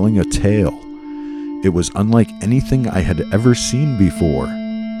trailing a tail. It was unlike anything I had ever seen before.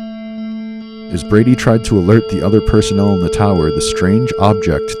 As Brady tried to alert the other personnel in the tower, the strange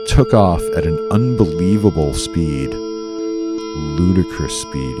object took off at an unbelievable speed. Ludicrous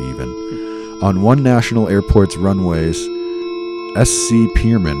speed, even. On one national airport's runways, S.C.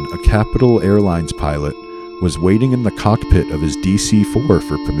 Pierman, a Capital Airlines pilot, was waiting in the cockpit of his DC-4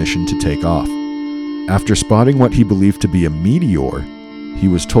 for permission to take off. After spotting what he believed to be a meteor, he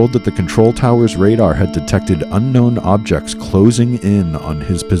was told that the control tower's radar had detected unknown objects closing in on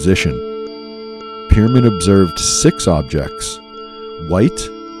his position. Pierman observed 6 objects, white,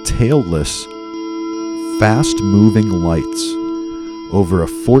 tailless, fast-moving lights, over a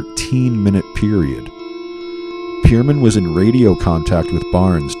 14-minute period. Pierman was in radio contact with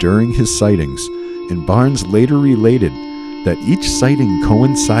Barnes during his sightings, and Barnes later related that each sighting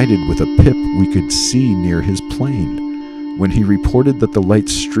coincided with a pip we could see near his plane. When he reported that the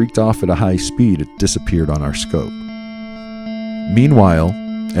lights streaked off at a high speed, it disappeared on our scope. Meanwhile,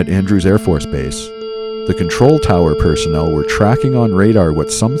 at Andrews Air Force Base, the control tower personnel were tracking on radar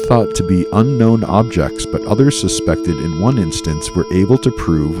what some thought to be unknown objects, but others suspected in one instance were able to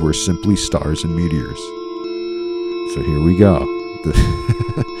prove were simply stars and meteors. So here we go.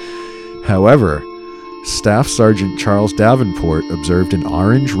 However, Staff Sergeant Charles Davenport observed an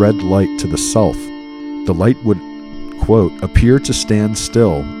orange-red light to the south. The light would, quote, appear to stand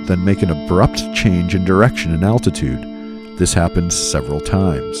still, then make an abrupt change in direction and altitude. This happened several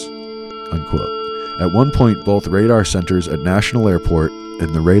times, unquote. At one point, both radar centers at National Airport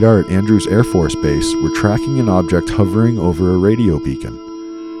and the radar at Andrews Air Force Base were tracking an object hovering over a radio beacon.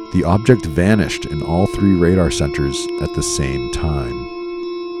 The object vanished in all 3 radar centers at the same time.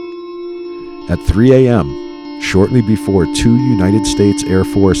 At 3 a.m., shortly before 2 United States Air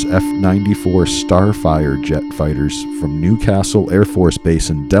Force F-94 Starfire jet fighters from Newcastle Air Force Base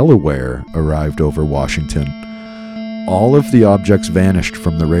in Delaware arrived over Washington, all of the objects vanished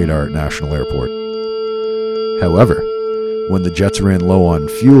from the radar at National Airport. However, when the jets ran low on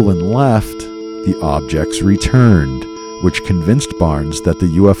fuel and left, the objects returned, which convinced Barnes that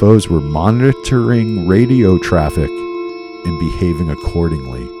the UFOs were monitoring radio traffic and behaving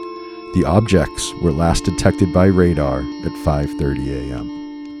accordingly. The objects were last detected by radar at 5:30 a.m.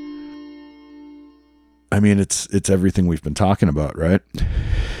 I mean, it's everything we've been talking about, right?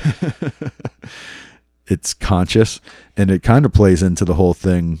 It's conscious, and it kind of plays into the whole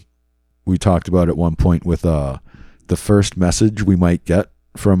thing we talked about at one point with the first message we might get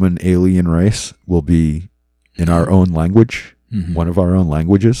from an alien race will be in our own language, one of our own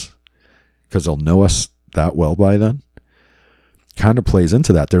languages, because they'll know us that well by then. Kind of plays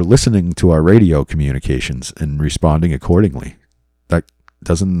into that. They're listening to our radio communications and responding accordingly.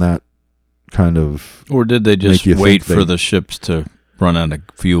 Doesn't that kind of... Or did they just wait for the ships to run out of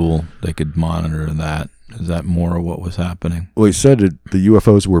fuel? They could monitor that. Is that more of what was happening? Well, he said the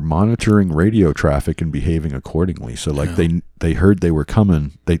UFOs were monitoring radio traffic and behaving accordingly. So, like, they heard they were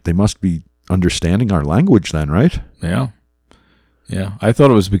coming. They must be understanding our language then, right? Yeah. Yeah. I thought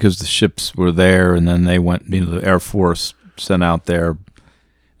it was because the ships were there and then they went, the Air Force sent out there.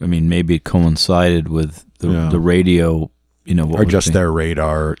 I mean, maybe it coincided with the radio, or just their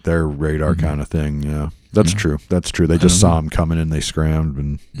radar kind of thing. Yeah. That's true. That's true. They just saw them coming and they scrammed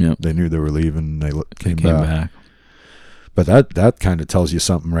and they knew they were leaving and they came back. But that kind of tells you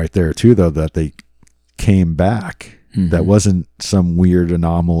something right there too, though, that they came back. That wasn't some weird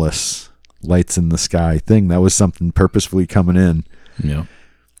anomalous lights in the sky thing. That was something purposefully coming in,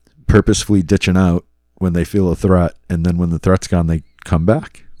 purposefully ditching out when they feel a threat, and then when the threat's gone, they come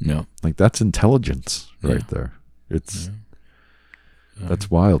back. Yeah, like that's intelligence right there. It's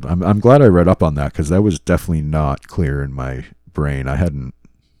that's wild. I'm glad I read up on that because that was definitely not clear in my brain. I hadn't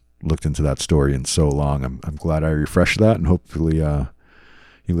looked into that story in so long. I'm glad I refreshed that, and hopefully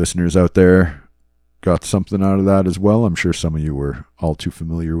you listeners out there got something out of that as well. I'm sure some of you were all too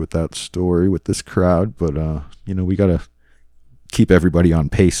familiar with that story with this crowd, but we got to keep everybody on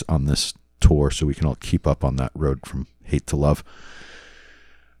pace on this tour so we can all keep up on that road from hate to love.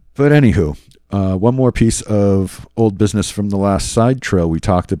 But anywho, one more piece of old business from the last side trail. We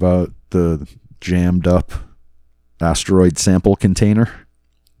talked about the jammed up asteroid sample container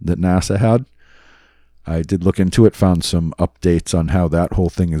that NASA had. I did look into it, found some updates on how that whole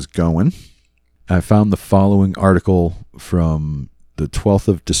thing is going. I found the following article from the 12th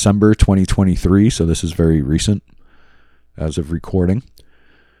of December, 2023. So this is very recent as of recording.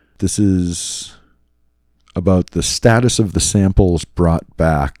 This is about the status of the samples brought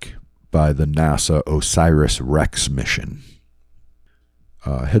back by the NASA OSIRIS-REx mission.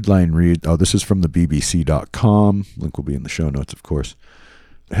 Headline read, this is from the BBC.com. Link will be in the show notes, of course.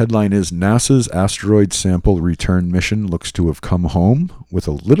 Headline is, NASA's asteroid sample return mission looks to have come home with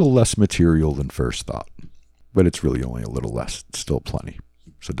a little less material than first thought. But it's really only a little less. It's still plenty.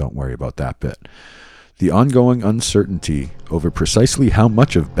 So don't worry about that bit. The ongoing uncertainty over precisely how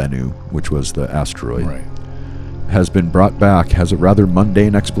much of Bennu, which was the asteroid, has been brought back has a rather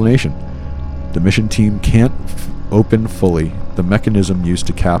mundane explanation. The mission team can't open fully the mechanism used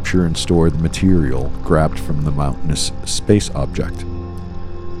to capture and store the material grabbed from the mountainous space object.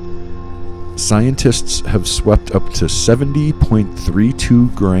 Scientists have swept up to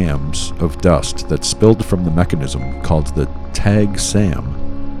 70.32 grams of dust that spilled from the mechanism called the Tag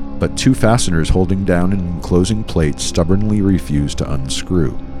SAM, but two fasteners holding down an enclosing plate stubbornly refuse to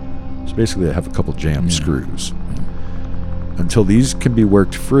unscrew. So basically they have a couple jammed screws. Until these can be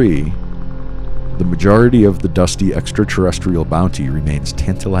worked free, the majority of the dusty extraterrestrial bounty remains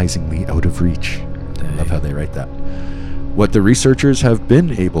tantalizingly out of reach. I love how they write that. What the researchers have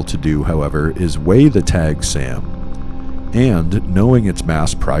been able to do, however, is weigh the Tag SAM, and knowing its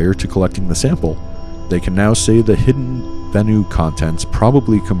mass prior to collecting the sample, they can now say the hidden Bennu contents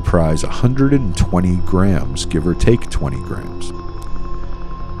probably comprise 120 grams, give or take 20 grams.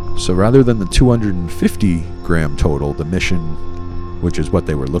 So rather than the 250 gram total, the mission, which is what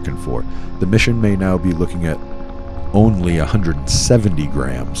they were looking for, the mission may now be looking at only 170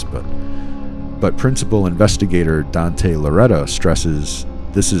 grams, but principal investigator Dante Loretta stresses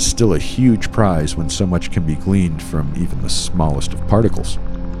this is still a huge prize when so much can be gleaned from even the smallest of particles.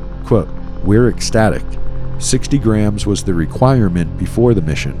 Quote, "We're ecstatic. 60 grams was the requirement before the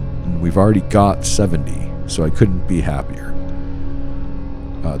mission, and we've already got 70, so I couldn't be happier,"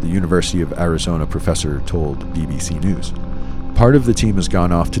 the University of Arizona professor told BBC News. Part of the team has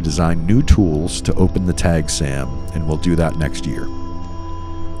gone off to design new tools to open the Tag SAM, and will do that next year.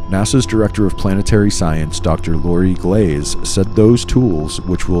 NASA's Director of Planetary Science, Dr. Lori Glaze, said those tools,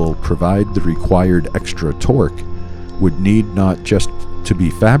 which will provide the required extra torque, would need not just to be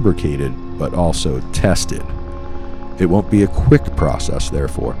fabricated, but also tested. It won't be a quick process,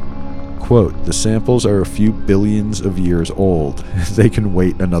 therefore. Quote, "The samples are a few billions of years old. They can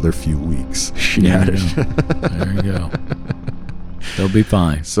wait another few weeks," she added. There you go. They'll be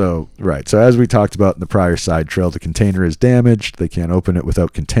fine. So as we talked about in the prior side trail, the container is damaged. They can't open it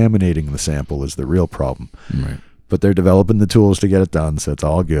without contaminating the sample is the real problem. Right. But they're developing the tools to get it done, so it's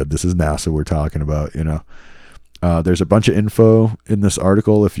all good. This is NASA we're talking about, you know. There's a bunch of info in this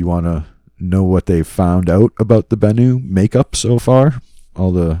article if you want to know what they've found out about the Bennu makeup so far.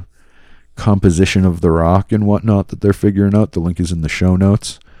 All the composition of the rock and whatnot that they're figuring out. The link is in the show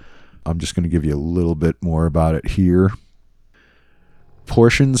notes. I'm just going to give you a little bit more about it here.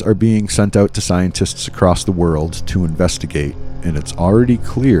 Portions are being sent out to scientists across the world to investigate, and it's already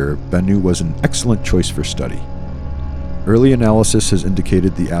clear Bennu was an excellent choice for study. Early analysis has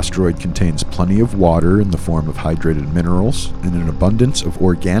indicated the asteroid contains plenty of water in the form of hydrated minerals and an abundance of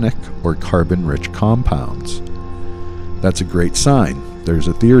organic or carbon-rich compounds. That's a great sign. There's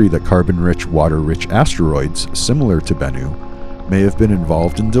a theory that carbon-rich, water-rich asteroids, similar to Bennu, may have been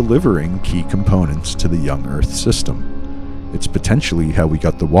involved in delivering key components to the young Earth system. It's potentially how we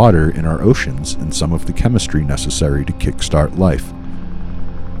got the water in our oceans and some of the chemistry necessary to kickstart life.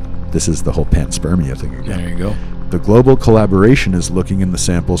 This is the whole panspermia thing again. There you go. The global collaboration is looking in the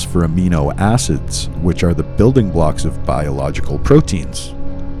samples for amino acids, which are the building blocks of biological proteins,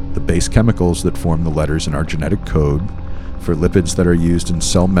 the base chemicals that form the letters in our genetic code, for lipids that are used in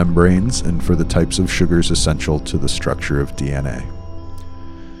cell membranes, and for the types of sugars essential to the structure of DNA.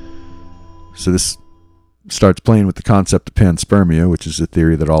 So this starts playing with the concept of panspermia, which is the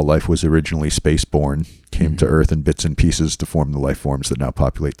theory that all life was originally spaceborne, came to Earth in bits and pieces to form the life forms that now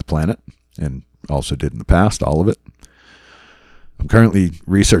populate the planet, and also did in the past, all of it. I'm currently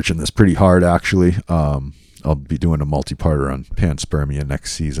researching this pretty hard, actually. I'll be doing a multi-parter on panspermia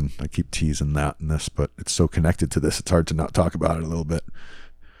next season. I keep teasing that in this, but it's so connected to this, it's hard to not talk about it a little bit.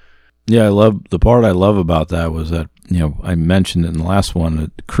 Yeah, the part I love about that was that, you know, I mentioned in the last one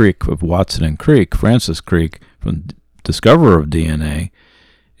that Crick of Watson and Crick, Francis Crick, from discoverer of DNA,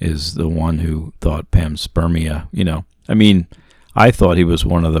 is the one who thought panspermia, you know. I mean, I thought he was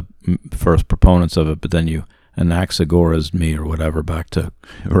one of the first proponents of it, but then you Anaxagoras or whatever back to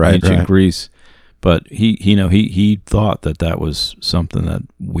ancient Greece. But he thought that was something that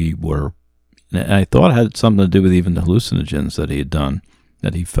we were, and I thought it had something to do with even the hallucinogens that he had done,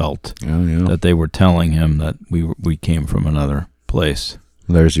 that he felt, that they were telling him that we came from another place.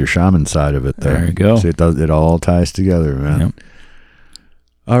 There's your shaman side of it there. There you go. See, it all ties together, man. Yep.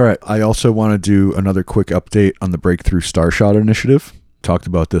 All right. I also want to do another quick update on the Breakthrough Starshot initiative. talked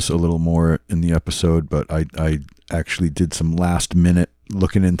about this a little more in the episode, but I actually did some last minute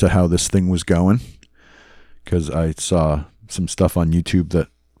looking into how this thing was going because I saw some stuff on YouTube that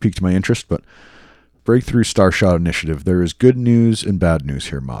piqued my interest. But Breakthrough Starshot Initiative, there is good news and bad news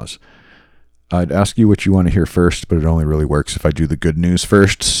here, Maz. I'd ask you what you want to hear first, but it only really works if I do the good news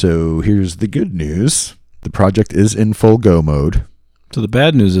first. So here's the good news. The project is in full go mode. So the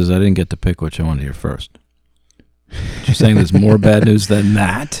bad news is I didn't get to pick which I want to hear first. You're saying there's more bad news than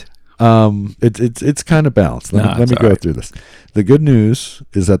that? It's kind of balanced. Let me go through this. The good news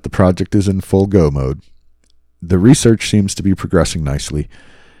is that the project is in full go mode. The research seems to be progressing nicely.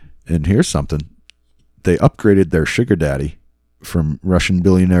 And here's something. They upgraded their sugar daddy from Russian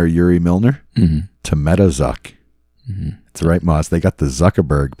billionaire Yuri Milner to MetaZuck. That's right, Moz. They got the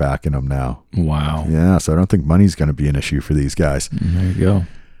Zuckerberg backing them now. Wow. Yeah, so I don't think money's going to be an issue for these guys. There you go.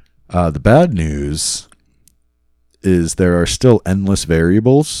 The bad news is there are still endless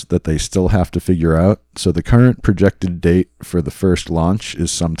variables that they still have to figure out. So the current projected date for the first launch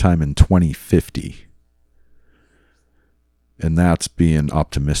is sometime in 2050. And that's being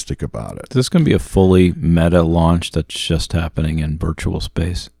optimistic about it. Is this going to be a fully meta launch that's just happening in virtual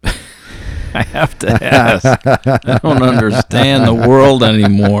space? I have to ask. I don't understand the world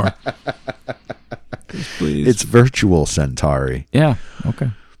anymore. Please. It's virtual Centauri. Yeah, okay.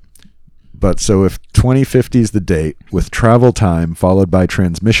 But so if 2050 is the date, with travel time followed by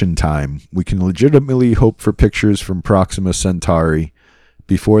transmission time, we can legitimately hope for pictures from Proxima Centauri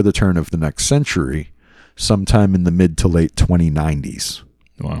before the turn of the next century, sometime in the mid to late 2090s.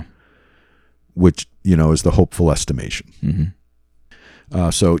 Wow. Which, is the hopeful estimation.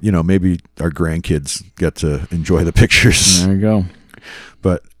 So, maybe our grandkids get to enjoy the pictures. There you go.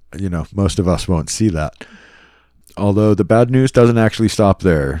 But, most of us won't see that. Although the bad news doesn't actually stop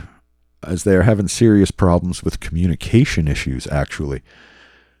there, as they are having serious problems with communication issues, actually.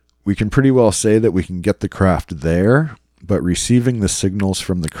 We can pretty well say that we can get the craft there, but receiving the signals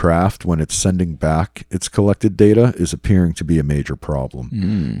from the craft when it's sending back its collected data is appearing to be a major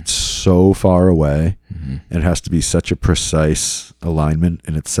problem. It's so far away, and it has to be such a precise alignment,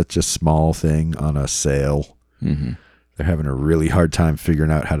 and it's such a small thing on a sail. They're having a really hard time figuring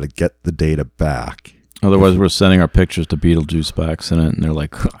out how to get the data back. Otherwise, we're sending our pictures to Beetlejuice by accident, and they're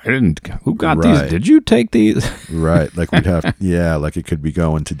like, who got these? Did you take these? Right. Like we'd have, like it could be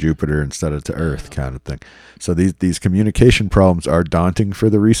going to Jupiter instead of to Earth kind of thing. So these communication problems are daunting for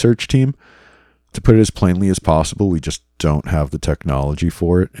the research team. To put it as plainly as possible, we just don't have the technology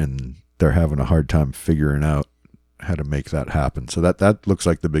for it, and they're having a hard time figuring out how to make that happen. So that looks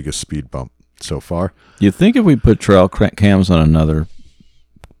like the biggest speed bump so far. You think if we put trail cams on another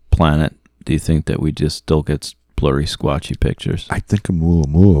planet, do you think that we just still get blurry, squatchy pictures? I think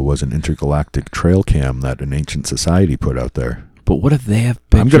Oumuamua was an intergalactic trail cam that an ancient society put out there. But what if they have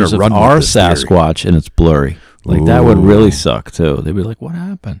pictures of our Sasquatch and it's blurry? Like, that would really suck, too. They'd be like, what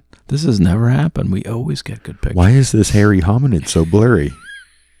happened? This has never happened. We always get good pictures. Why is this hairy hominid so blurry?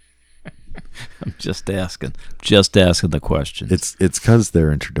 I'm just asking the question. It's because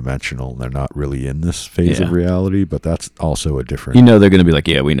they're interdimensional and they're not really in this phase of reality, but that's also a different... they're going to be like,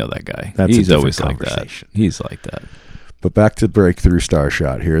 yeah, we know that guy. He's always like that. He's like that. But back to Breakthrough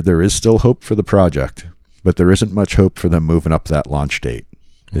Starshot here. There is still hope for the project, but there isn't much hope for them moving up that launch date,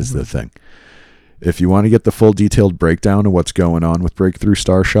 is the thing. If you want to get the full detailed breakdown of what's going on with Breakthrough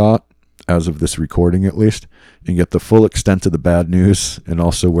Starshot, as of this recording at least, and get the full extent of the bad news and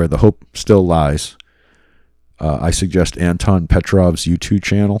also where the hope still lies, I suggest Anton Petrov's YouTube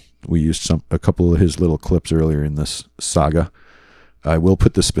channel. We used a couple of his little clips earlier in this saga. I will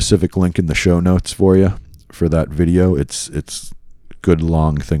put the specific link in the show notes for you for that video. It's a good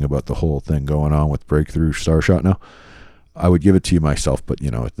long thing about the whole thing going on with Breakthrough Starshot now. I would give it to you myself, but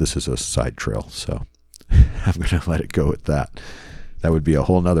this is a side trail, so I'm going to let it go at that. That would be a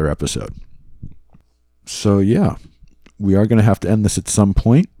whole nother episode. So yeah, we are going to have to end this at some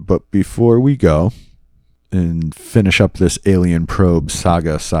point, but before we go and finish up this alien probe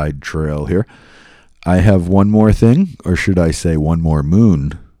saga side trail here, I have one more thing, or should I say one more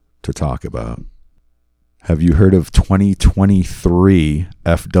moon to talk about. Have you heard of 2023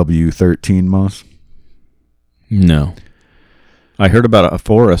 FW13, Moss? No. I heard about a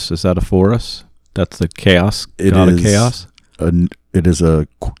Forus. Is that a Forus? That's the chaos? God of chaos? It is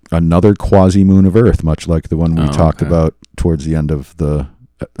another quasi-moon of Earth, much like the one we talked about towards the end of the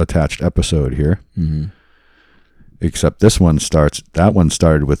attached episode here. Except that one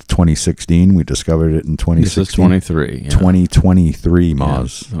started with 2016. We discovered it in 2016. This is 23. Yeah. 2023,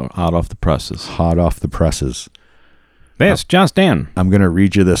 Moz. Yeah. Hot off the presses. Hot off the presses. Yes, just in. I'm going to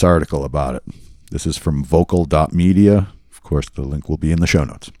read you this article about it. This is from vocal.media. Of course, the link will be in the show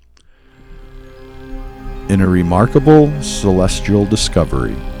notes. In a remarkable celestial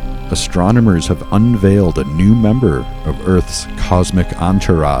discovery, astronomers have unveiled a new member of Earth's cosmic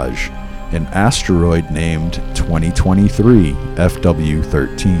entourage, an asteroid named 2023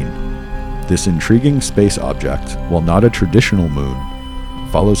 FW13. This intriguing space object, while not a traditional moon,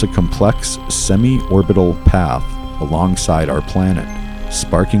 follows a complex semi-orbital path alongside our planet,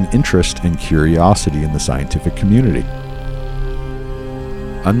 sparking interest and curiosity in the scientific community.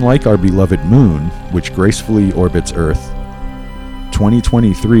 Unlike our beloved moon, which gracefully orbits Earth,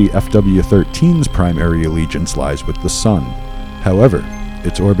 2023 FW13's primary allegiance lies with the Sun. However,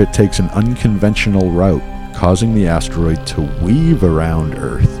 its orbit takes an unconventional route, causing the asteroid to weave around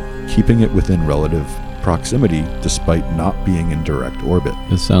Earth, keeping it within relative proximity despite not being in direct orbit.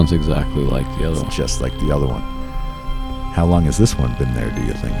 This sounds exactly like the other one. It's just like the other one. How long has this one been there, do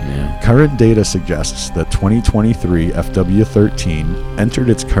you think? Yeah. Current data suggests that 2023 FW13 entered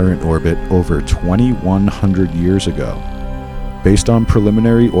its current orbit over 2,100 years ago. Based on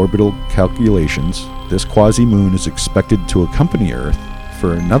preliminary orbital calculations, this quasi-moon is expected to accompany Earth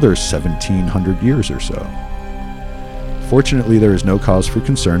for another 1,700 years or so. Fortunately, there is no cause for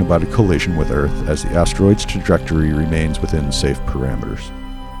concern about a collision with Earth, as the asteroid's trajectory remains within safe parameters.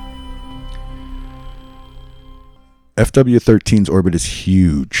 FW13's orbit is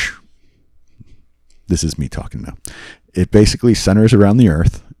huge. This is me talking now. It basically centers around the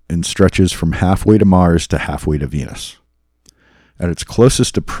Earth and stretches from halfway to Mars to halfway to Venus. At its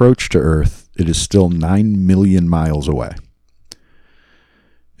closest approach to Earth, it is still 9 million miles away.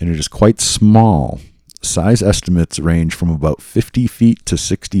 And it is quite small. Size estimates range from about 50 feet to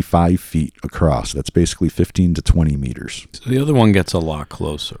 65 feet across. That's basically 15 to 20 meters. So the other one gets a lot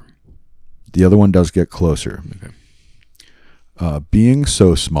closer. The other one does get closer. Okay. Being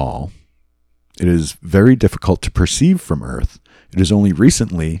so small, it is very difficult to perceive from Earth. It is only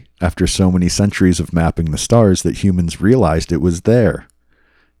recently, after so many centuries of mapping the stars, that humans realized it was there.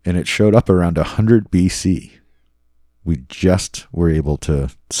 And it showed up around 100 BC. We just were able to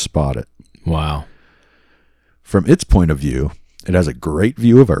spot it. Wow. From its point of view, it has a great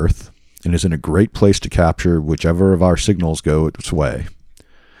view of Earth and is in a great place to capture whichever of our signals go its way.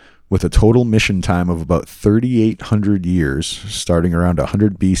 With a total mission time of about 3,800 years, starting around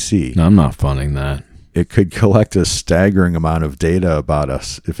 100 BC, No, I'm not funding that. it could collect a staggering amount of data about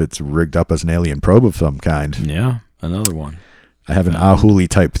us if it's rigged up as an alien probe of some kind. Yeah, another one. I have an Ahuli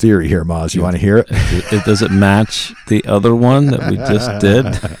type theory here, Maz. You want to hear it? Does it match the other one that we just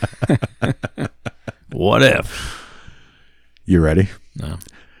did? What if? You ready? No.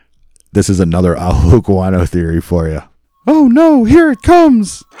 This is another Ahuguano theory for you. Oh no, here it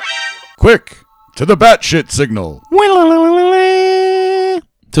comes! Quick, to the batshit signal.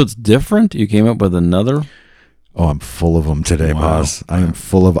 So it's different? You came up with another? Oh, I'm full of them today, Wow. Maz. I am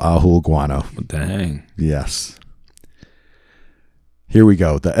full of Ahuguano. Dang. Yes. Here we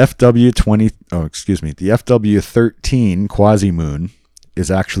go. The FW13 quasi-moon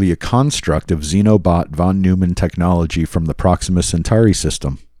is actually a construct of Xenobot von Neumann technology from the Proxima Centauri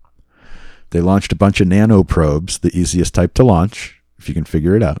system. They launched a bunch of nano probes, the easiest type to launch, if you can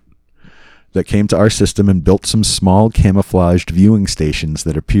figure it out, that came to our system and built some small camouflaged viewing stations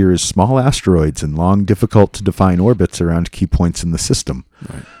that appear as small asteroids in long, difficult-to-define orbits around key points in the system.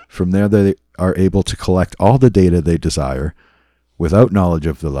 Right. From there, they are able to collect all the data they desire without knowledge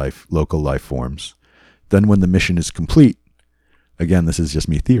of the local life forms. Then when the mission is complete, again, this is just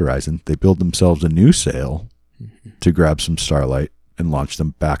me theorizing, they build themselves a new sail to grab some starlight and launch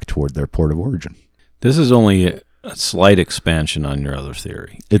them back toward their port of origin. This is only a slight expansion on your other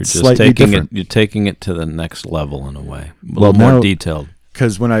theory. It's You're just slightly taking different. You're taking it to the next level in a way. A Well, little more now- detailed.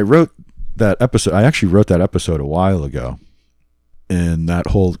 Because when I wrote that episode, I actually wrote that episode a while ago, and that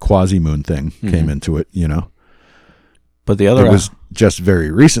whole quasi-moon thing came into it, you know. But the other It was just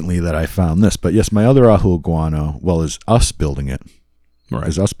very recently that I found this. But yes, my other Ahuguano, well, is us building it. right.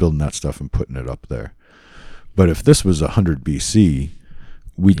 Is us building that stuff and putting it up there. But if this was 100 BC,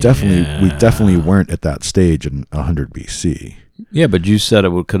 we definitely weren't at that stage in 100 BC. Yeah, but you said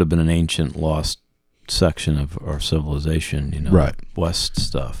it could have been an ancient lost section of our civilization, you know, Right. West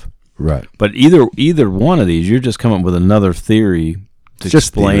stuff. Right. But either one of these, you're just coming up with another theory to Just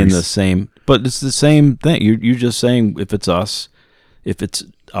explain theories. the same. But it's the same thing. You're just saying if it's us, it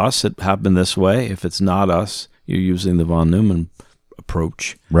happened this way. If it's not us, you're using the von Neumann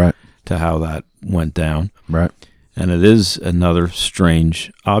approach Right. to how that went down. Right. And it is another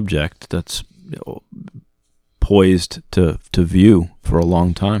strange object that's poised to view for a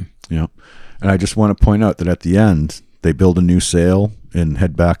long time. Yeah. And I just want to point out that at the end, they build a new sail and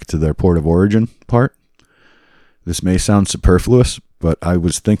head back to their port of origin part. This may sound superfluous, but I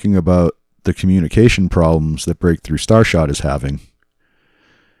was thinking about the communication problems that Breakthrough Starshot is having.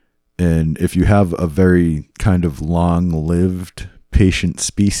 And if you have a very kind of long-lived patient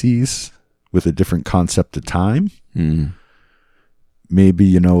species with a different concept of time,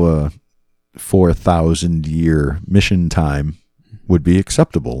 maybe, a 4,000-year mission time would be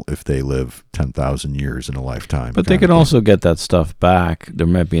acceptable if they live 10,000 years in a lifetime. But they can also get that stuff back. There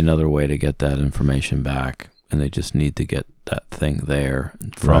might be another way to get that information back, and they just need to get that thing there.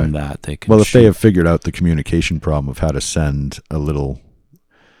 And from that, they can. Well, if they have figured out the communication problem of how to send a little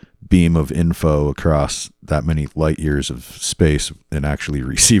beam of info across that many light years of space and actually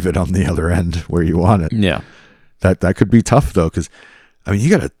receive it on the other end where you want it. Yeah. That could be tough, though, because, you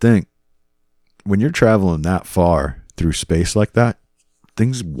got to think, when you're traveling that far through space like that,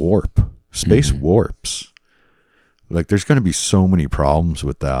 things warp. Space warps. Like, there's going to be so many problems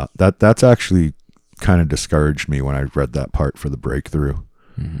with that. That's actually kind of discouraged me when I read that part for the breakthrough,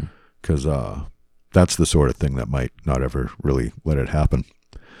 because that's the sort of thing that might not ever really let it happen.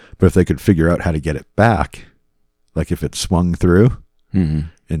 But if they could figure out how to get it back, like if it swung through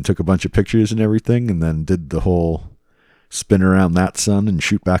and took a bunch of pictures and everything, and then did the whole spin around that sun and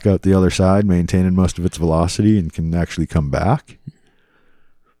shoot back out the other side, maintaining most of its velocity, and can actually come back,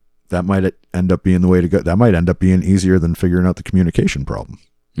 that might end up being the way to go. That might end up being easier than figuring out the communication problem.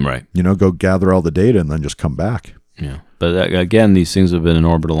 Right. Go gather all the data and then just come back. Yeah. But again, these things have been in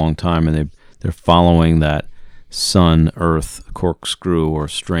orbit a long time, and they're following that sun-Earth corkscrew or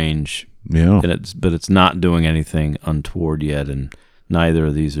strange. Yeah. But it's not doing anything untoward yet, and neither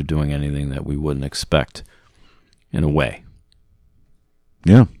of these are doing anything that we wouldn't expect, in a way.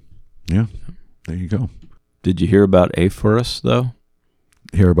 Yeah. Yeah. There you go. Did you hear about Aphorus, though?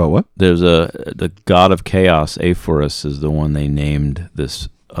 Hear about what? There's the god of chaos. Aphorus is the one they named this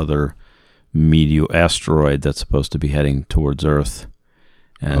other asteroid that's supposed to be heading towards Earth,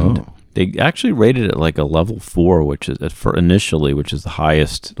 and they actually rated it like a level 4, which is initially, which is the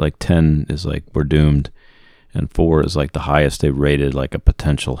highest. Like 10 is like we're doomed, and 4 is like the highest they rated, like a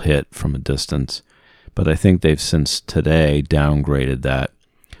potential hit from a distance. But I think they've since today downgraded that.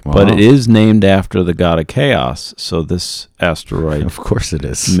 Wow. But it is named after the god of chaos, so this asteroid, of course it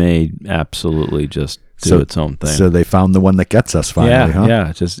is, may absolutely just do its own thing. So they found the one that gets us finally, huh?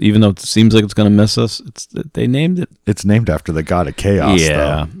 Yeah. Just even though it seems like it's going to miss us, they named it. It's named after the god of chaos.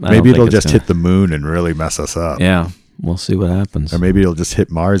 Yeah, though. Maybe it'll just hit the moon and really mess us up. Yeah, we'll see what happens. Or maybe it'll just hit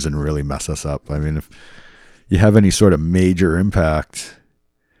Mars and really mess us up. I mean, if you have any sort of major impact,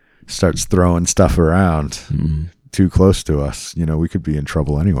 starts throwing stuff around too close to us, we could be in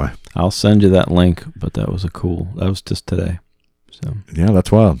trouble anyway. I'll send you that link, but that was just today. So yeah,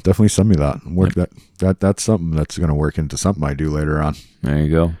 that's wild. Definitely send me that. That's something that's going to work into something I do later on. There you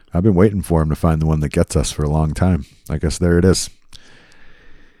go. I've been waiting for him to find the one that gets us for a long time. I guess there it is.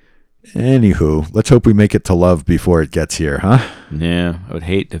 Anywho, let's hope we make it to love before it gets here, huh? Yeah, I would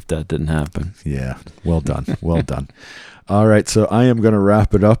hate if that didn't happen. Yeah, well done. Well done. All right, so I am going to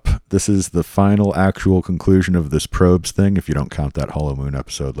wrap it up. This is the final actual conclusion of this probes thing, if you don't count that Hollow Moon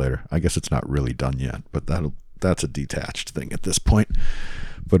episode later. I guess it's not really done yet, but that's a detached thing at this point.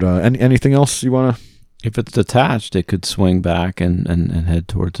 But anything else you want to? If it's detached, it could swing back and head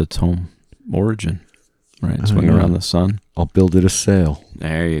towards its home origin, right? Swing around the sun. I'll build it a sail.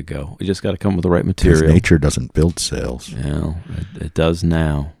 There you go. We just got to come up with the right material. Because nature doesn't build sails. Yeah, it does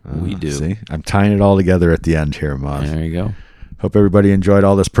now. We do. See, I'm tying it all together at the end here, Moz. There you go. Hope everybody enjoyed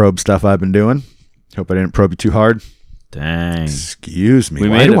all this probe stuff I've been doing. Hope I didn't probe you too hard. Dang. Excuse me.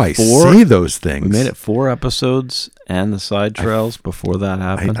 Why do I say those things? We made it 4 episodes and the side trails before that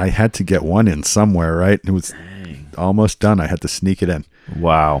happened. I had to get one in somewhere, right? It was almost done. I had to sneak it in.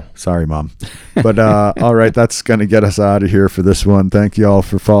 Wow. Sorry, Mom. But all right, that's going to get us out of here for this one. Thank you all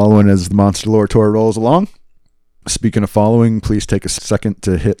for following as the Monster Lore Tour rolls along. Speaking of following, please take a second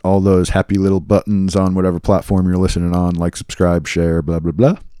to hit all those happy little buttons on whatever platform you're listening on, like, subscribe, share, blah, blah,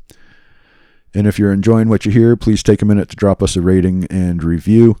 blah. And if you're enjoying what you hear, please take a minute to drop us a rating and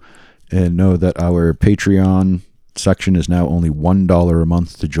review. And know that our Patreon section is now only $1 a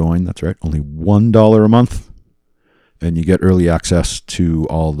month to join. That's right, only $1 a month. And you get early access to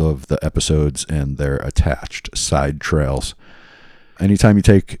all of the episodes and their attached side trails. Anytime you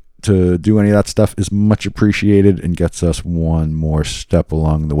take to do any of that stuff is much appreciated and gets us one more step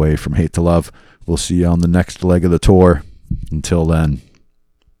along the way from hate to love. We'll see you on the next leg of the tour. Until then,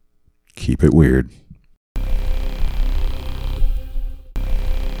 keep it weird.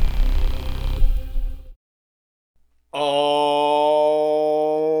 All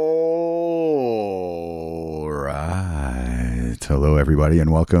right. Hello, everybody,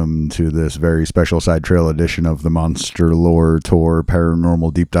 and welcome to this very special Side Trail edition of the Monster Lore Tour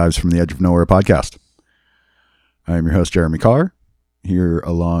Paranormal Deep Dives from the Edge of Nowhere podcast. I am your host, Jeremy Carr, here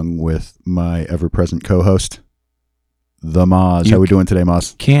along with my ever-present co-host, the Moz. How we doing today,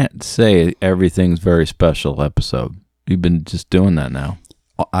 Moz? Can't say everything's very special episode. You've been just doing that now.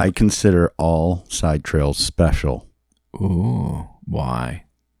 I consider all side trails special. Ooh, why?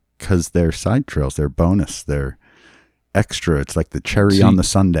 Because they're side trails. They're bonus. They're extra. It's like the cherry on the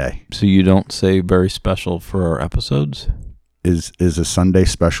sundae. So you don't say very special for our episodes? Is a sundae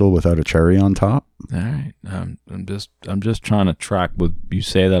special without a cherry on top? All right. I'm just trying to track with you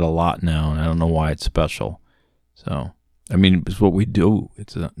say that a lot now, and I don't know why it's special. So, I mean, it's what we do.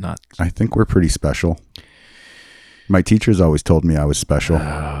 It's not. I think we're pretty special. My teachers always told me I was special.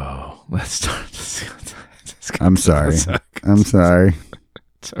 Oh, let's start this. I'm sorry. I'm sorry.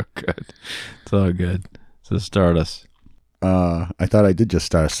 It's all good. It's all good. So start us. I thought I did just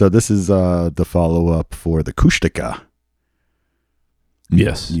start. So this is the follow-up for the Kustica.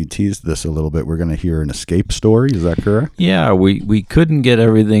 Yes. You teased this a little bit. We're going to hear an escape story. Is that correct? Yeah, we couldn't get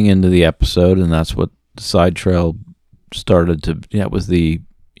everything into the episode, and that's what the Side Trail started to, it was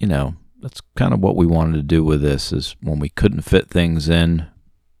that's kind of what we wanted to do with this, is when we couldn't fit things in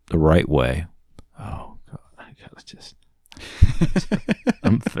the right way. Oh, God, I gotta just...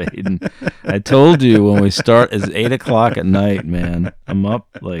 I'm fading. I told you when we start, it's 8 o'clock at night, man. I'm up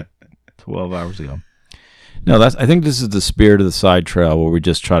like 12 hours ago. No, I think this is the spirit of the Side Trail, where we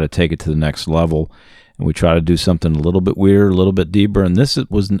just try to take it to the next level, and we try to do something a little bit weirder, a little bit deeper. And this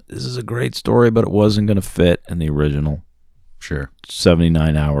is a great story, but it wasn't going to fit in the original. Sure.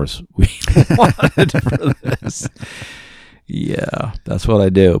 79 hours we wanted for this. Yeah, that's what I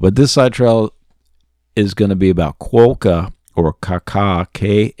do. But this Side Trail is going to be about Quokka, or Kaka,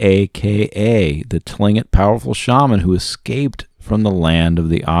 K-A-K-A, the Tlingit powerful shaman who escaped from the land of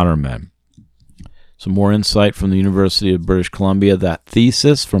the Ottermen. Some more insight from the University of British Columbia, that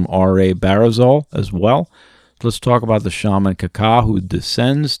thesis from R.A. Barazol as well. Let's talk about the shaman Kaka, who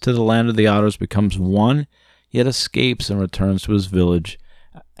descends to the land of the Otters, becomes one, yet escapes and returns to his village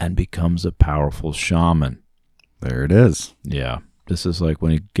and becomes a powerful shaman. There it is. Yeah. This is like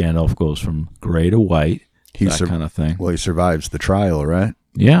when Gandalf goes from gray to white, that kind of thing. Well, he survives the trial, right?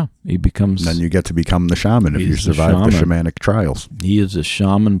 Yeah, he becomes... And then you get to become the shaman if you survive the shamanic trials. He is a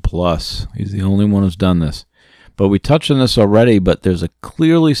shaman plus. He's the only one who's done this. But we touched on this already, but there's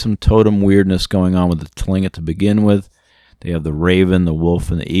clearly some totem weirdness going on with the Tlingit to begin with. They have the raven, the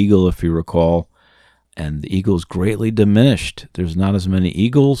wolf, and the eagle, if you recall. And the eagle's greatly diminished. There's not as many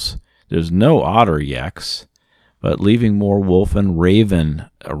eagles. There's no otter yaks. But leaving more wolf and raven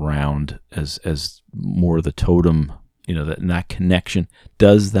around as more of the totem, that connection,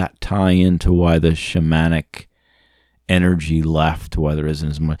 does that tie into why the shamanic energy left, why there isn't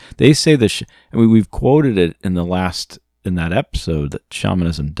as much? They say we've quoted it in that episode that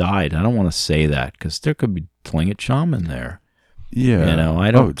shamanism died. I don't want to say that because there could be Tlingit shaman there. Yeah, I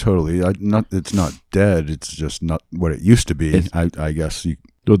don't. Oh, totally. It's not dead. It's just not what it used to be. I guess you.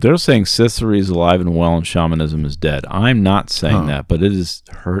 Well, they're saying Sithari is alive and well and shamanism is dead. I'm not saying that, but it is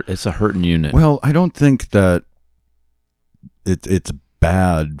hurt. It's a hurting unit. Well, I don't think that it's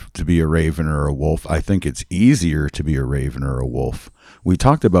bad to be a raven or a wolf. I think it's easier to be a raven or a wolf. We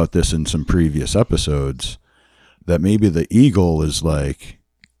talked about this in some previous episodes, that maybe the eagle is like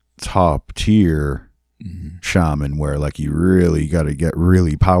top tier shaman, where like you really got to get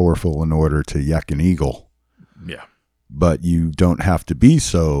really powerful in order to yak an eagle. Yeah. But you don't have to be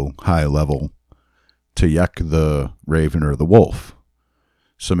so high level to yak the raven or the wolf.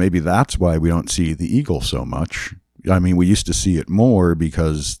 So maybe that's why we don't see the eagle so much. I mean, we used to see it more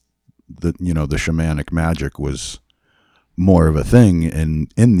because the shamanic magic was more of a thing in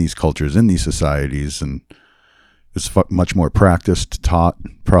these cultures, in these societies, and it's much more practiced, taught,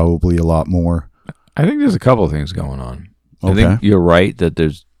 probably a lot more. I think there's a couple of things going on. Okay. I think you're right that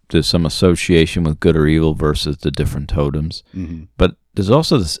there's some association with good or evil versus the different totems. Mm-hmm. But there's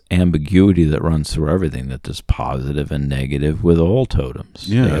also this ambiguity that runs through everything, that there's positive and negative with all totems.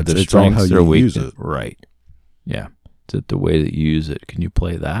 Yeah, it's all how you use it. Right. Yeah. It's the way that you use it. Can you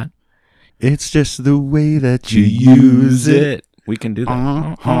play that? It's just the way that you use it. We can do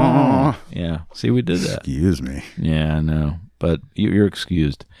that. Yeah. See, we did that. Excuse me. Yeah, I know. But you're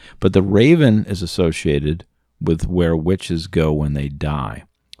excused. But the raven is associated with where witches go when they die.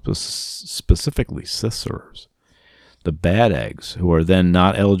 So specifically sisters. The bad eggs, who are then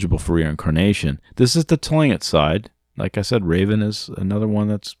not eligible for reincarnation. This is the Tlingit side. Like I said, raven is another one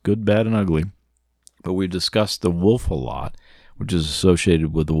that's good, bad, and ugly. But we've discussed the wolf a lot, which is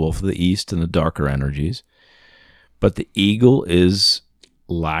associated with the wolf of the east and the darker energies. But the eagle is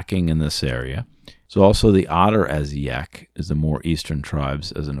lacking in this area. So also the otter as yek is the more eastern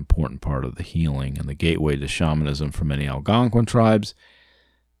tribes as an important part of the healing and the gateway to shamanism for many Algonquin tribes.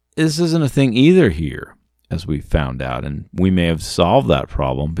 This isn't a thing either here, as we found out, and we may have solved that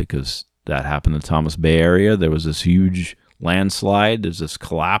problem because that happened in the Thomas Bay area. There was this huge landslide. There's this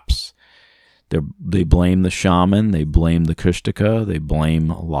collapse. They blame the shaman. They blame the Kushtaka. They blame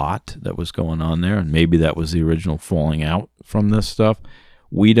a lot that was going on there, and maybe that was the original falling out from this stuff.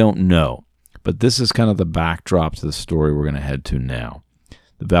 We don't know. But this is kind of the backdrop to the story we're going to head to now.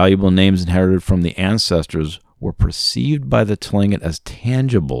 The valuable names inherited from the ancestors were perceived by the Tlingit as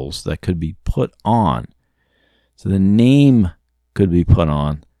tangibles that could be put on. So the name could be put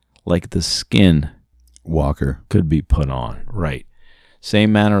on like the skin Walker could be put on. Right.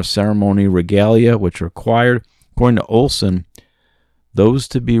 Same manner of ceremony regalia, which are acquired. According to Olson, those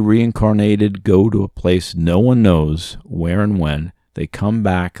to be reincarnated go to a place no one knows where and when. They come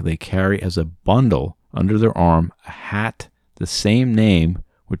back, they carry as a bundle under their arm a hat, the same name,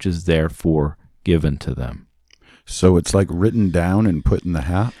 which is therefore given to them. So it's like written down and put in the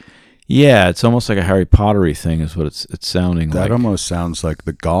hat? Yeah, it's almost like a Harry Pottery thing is what it's sounding like. That almost sounds like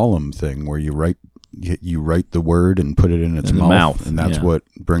the Gollum thing where you write the word and put it in its mouth, and that's what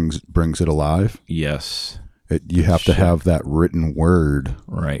brings it alive? Yes. You have to have that written word.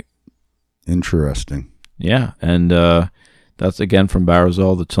 Right. Interesting. Yeah, and that's again from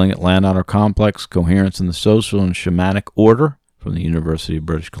Barazal, the Tlingit Land Otter Complex, Coherence in the Social and Shamanic Order from the University of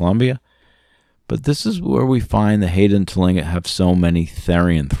British Columbia. But this is where we find the Hayden Tlingit have so many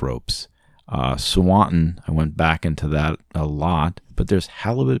therianthropes. Swanton, I went back into that a lot, but there's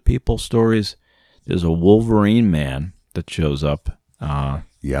halibut people stories. There's a Wolverine man that shows up.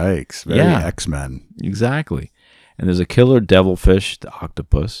 Yikes. Very X-Men. Exactly. And there's a killer devilfish, the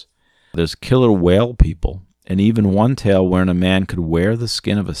octopus. There's killer whale people. And even one tale wherein a man could wear the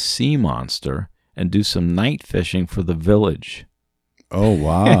skin of a sea monster and do some night fishing for the village. Oh,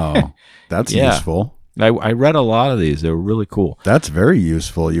 wow. That's useful. I read a lot of these. They were really cool. That's very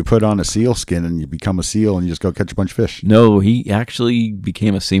useful. You put on a seal skin and you become a seal and you just go catch a bunch of fish. No, he actually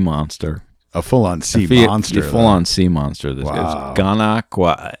became a sea monster. A full-on sea monster. A full-on sea monster. This guy's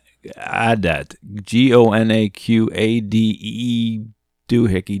Ganaqua Adat. Gonaqade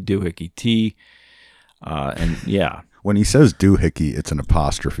doohickey T. And yeah. When he says doohickey, it's an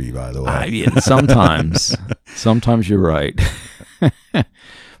apostrophe, by the way. Sometimes you're right.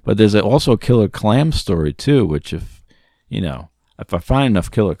 But there's also a killer clam story too, which if I find enough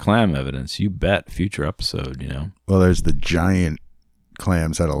killer clam evidence, you bet future episode, Well, there's the giant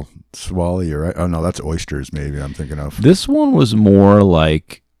clams that'll swallow you, right? Oh no, that's oysters maybe I'm thinking of. This one was more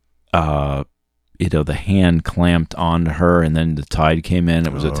like the hand clamped onto her and then the tide came in,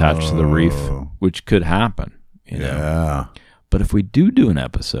 it was attached to the reef, which could happen, Yeah. But if we do an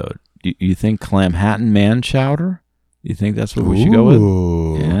episode, you think clam hatton man chowder? You think that's what we should go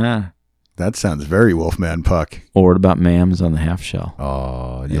with? Yeah. That sounds very Wolfman Puck. Or what about mams on the half shell?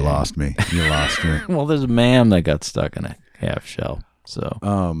 Oh, you lost me. You lost me. Well, there's a mam that got stuck in a half shell.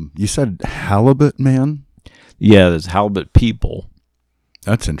 So, you said halibut man? Yeah, there's halibut people.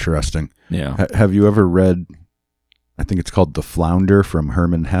 That's interesting. Yeah. Have you ever read, I think it's called The Flounder from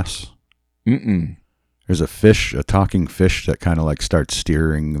Hermann Hesse? Mm-mm. There's a talking fish that kind of like starts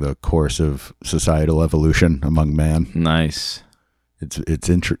steering the course of societal evolution among man. Nice.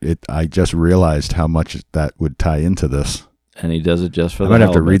 I just realized how much that would tie into this. And he does it just for I the might have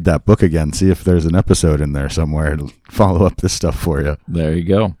halibut. to read that book again, see if there's an episode in there somewhere to follow up this stuff for you. There you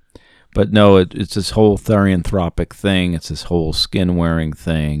go. But no, it's this whole therianthropic thing. It's this whole skin-wearing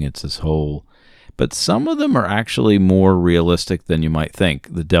thing. It's this whole... But some of them are actually more realistic than you might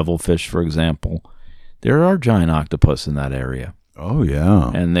think. The devilfish, for example. There are giant octopus in that area. Oh,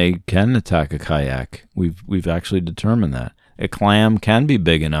 yeah. And they can attack a kayak. We've actually determined that. A clam can be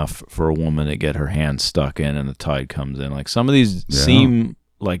big enough for a woman to get her hand stuck in and the tide comes in. Like some of these seem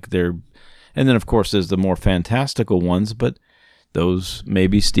like they're... And then, of course, there's the more fantastical ones, but those may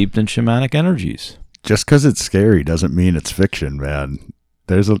be steeped in shamanic energies. Just because it's scary doesn't mean it's fiction, man.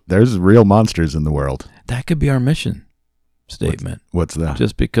 There's real monsters in the world. That could be our mission statement. What's that?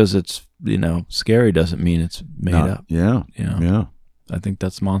 Just because it's, scary doesn't mean it's made up. Yeah. Yeah. I think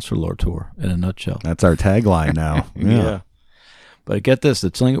that's Monster Lore Tour in a nutshell. That's our tagline now. Yeah. But get this,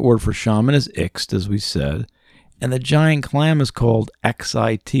 the Tlingit word for shaman is ixt, as we said, and the giant clam is called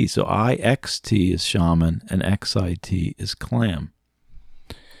XIT. So IXT is shaman and XIT is clam.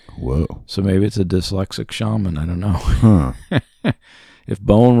 Whoa. So maybe it's a dyslexic shaman. I don't know. Huh. If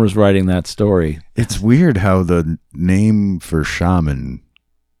Bowen was writing that story. It's weird how the name for shaman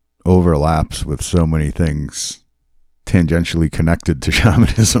overlaps with so many things tangentially connected to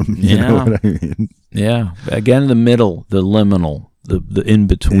shamanism. You know what I mean? Yeah. Again, the middle, the liminal, the in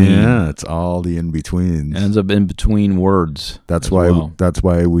between. Yeah, it's all the in betweens. Ends up in between words. That's why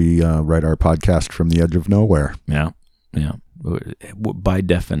we write our podcast from the edge of nowhere. Yeah. By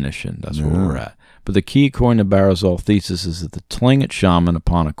definition, that's where we're at. But the key, according to Barazal's thesis, is that the Tlingit shaman,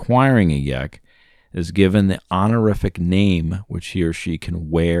 upon acquiring a yek, is given the honorific name which he or she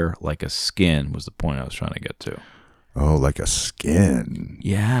can wear like a skin, was the point I was trying to get to. Oh, like a skin.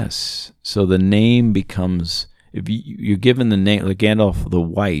 Yes. So the name becomes, if you're given the name, like Gandalf the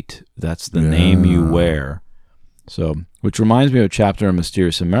White, that's the name you wear. So, which reminds me of a chapter in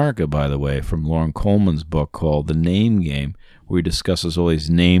Mysterious America, by the way, from Lauren Coleman's book called The Name Game, where he discusses all these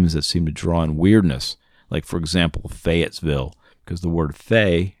names that seem to draw in weirdness. Like, for example, Fayetteville, because the word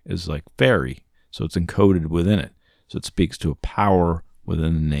Fay is like fairy, so it's encoded within it. So it speaks to a power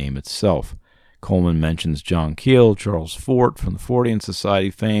within the name itself. Coleman mentions John Keel, Charles Fort from the Fortean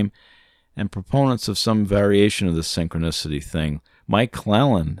Society fame, and proponents of some variation of the synchronicity thing. Mike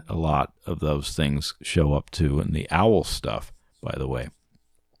Clellan, a lot of those things show up too in the owl stuff, by the way.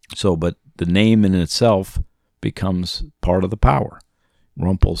 So, but the name in itself becomes part of the power.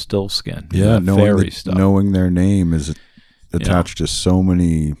 Rumpelstiltskin, fairy stuff. Knowing their name is attached to so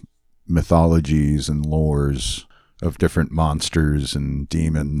many mythologies and lores of different monsters and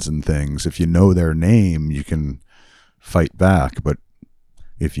demons and things. If you know their name, you can fight back, but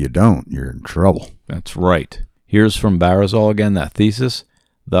if you don't, you're in trouble. That's right. Here's from Barazal again, that thesis.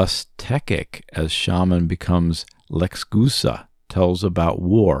 Thus, Tekek, as shaman, becomes Lexgusa, tells about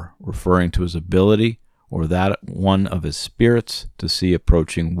war, referring to his ability or that one of his spirits to see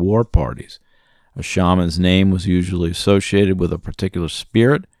approaching war parties. A shaman's name was usually associated with a particular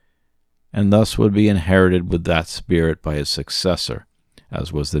spirit, and thus would be inherited with that spirit by his successor,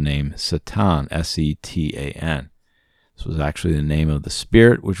 as was the name Setan, S-E-T-A-N. This was actually the name of the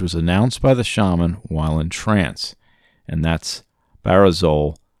spirit which was announced by the shaman while in trance, and that's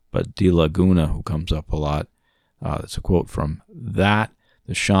Barazol, but De Laguna, who comes up a lot. It's a quote from that.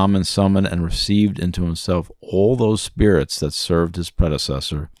 The shaman summoned and received into himself all those spirits that served his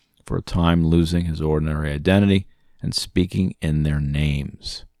predecessor, for a time losing his ordinary identity and speaking in their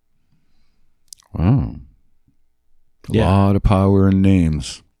names. Wow. A lot of power in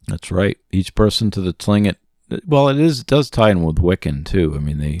names. That's right. Each person to the Tlingit, well, it does tie in with Wiccan, too. I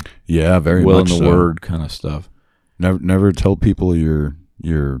mean, they very will much in the so. word kind of stuff. Never tell people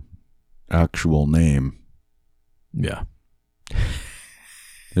your actual name. Yeah.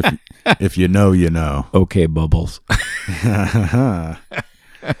 If you know, you know. Okay, Bubbles.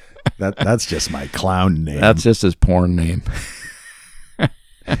 That's just my clown name. That's just his porn name.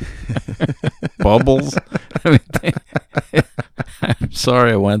 Bubbles. I mean, I'm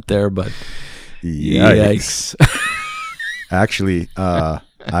sorry I went there, but yikes. Actually,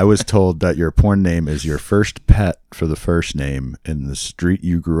 I was told that your porn name is your first pet for the first name and the street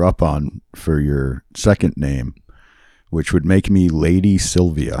you grew up on for your second name, which would make me Lady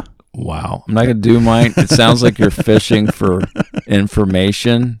Sylvia. Wow. I'm not going to do mine. It sounds like you're fishing for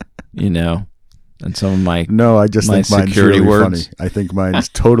information, and some of my No, I just think mine's really words. funny. I think mine's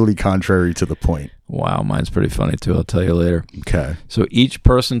totally contrary to the point. Wow, mine's pretty funny too. I'll tell you later. Okay. So each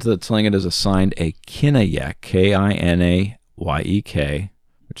person to the Tlingit is assigned a Kinayek, Kinayek,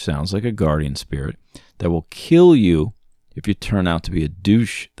 which sounds like a guardian spirit, that will kill you if you turn out to be a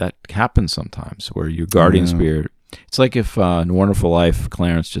douche. That happens sometimes, where your guardian spirit. It's like if in Wonderful Life,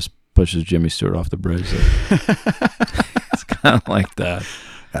 Clarence just pushes Jimmy Stewart off the bridge. It's kind of like that.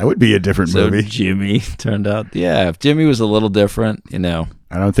 That would be a different movie. Jimmy turned out, if Jimmy was a little different,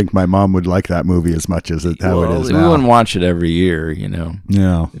 I don't think my mom would like that movie as much as how it is now. We wouldn't watch it every year,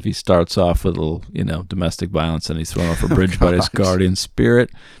 Yeah. If he starts off with a little, domestic violence and he's thrown off a bridge by his guardian spirit.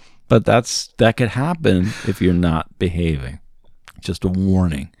 But that could happen if you're not behaving. Just a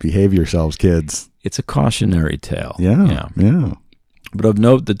warning. Behave yourselves, kids. It's a cautionary tale. Yeah. But of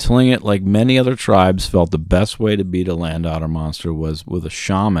note, the Tlingit, like many other tribes, felt the best way to beat a land otter monster was with a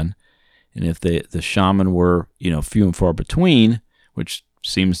shaman. And if the shaman were, few and far between, which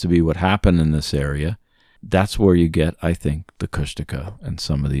seems to be what happened in this area, that's where you get, I think, the Kushtaka and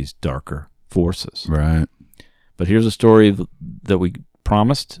some of these darker forces. Right. But here's a story that we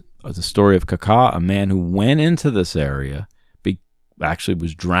promised, the story of Kaka, a man who went into this area, actually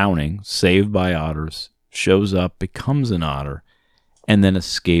was drowning, saved by otters, shows up, becomes an otter, and then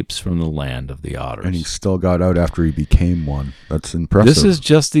escapes from the land of the otters. And he still got out after he became one. That's impressive. This is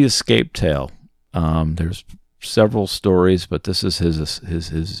just the escape tale. There's several stories, but this is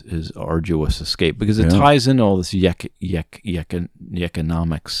his arduous escape, because it ties in all this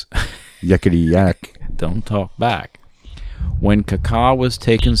economics. Yakety yak. Don't talk back. When Kaka was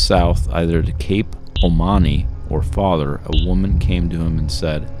taken south, either to Cape Omani or farther, a woman came to him and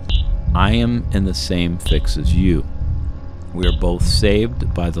said, I am in the same fix as you. We are both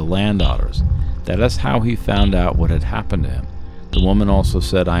saved by the land otters. That is how he found out what had happened to him. The woman also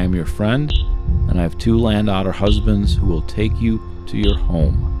said, I am your friend, and I have 2 land otter husbands who will take you to your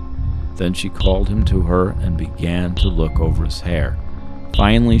home. Then she called him to her and began to look over his hair.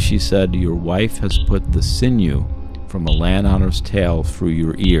 Finally she said, your wife has put the sinew from a land otter's tail through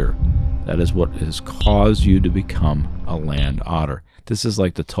your ear. That is what has caused you to become a land otter. This is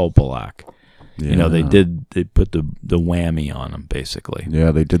like the Topolak. Yeah. You know, they put the whammy on him, basically.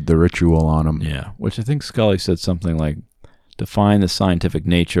 Yeah, they did the ritual on him. Yeah, which I think Scully said something like, define the scientific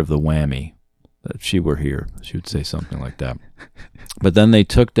nature of the whammy. If she were here, she would say something like that. But then they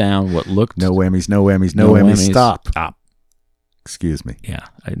took down what looked... No whammies, no whammies, no whammies. Stop. Excuse me. Yeah,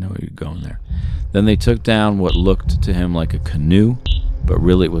 I know you're going there. Then they took down what looked to him like a canoe, but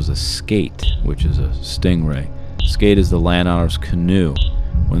really it was a skate, which is a stingray. Skate is the land otter's canoe.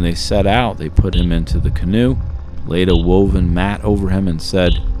 When they set out, they put him into the canoe, laid a woven mat over him, and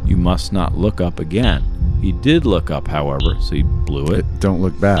said, you must not look up again. He did look up, however, so he blew it. Don't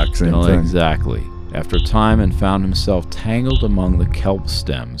look back, same thing. Exactly. After a time, and found himself tangled among the kelp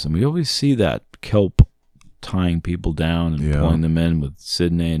stems. And we always see that kelp tying people down and pulling them in with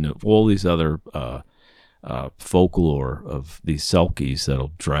Sydney and all these other folklore of these selkies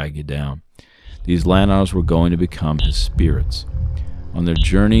that'll drag you down. These land otters were going to become his spirits. On their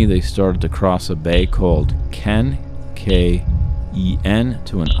journey, they started to cross a bay called Ken, K-E-N,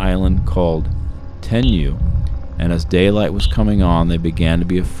 to an island called Tenyu, and as daylight was coming on, they began to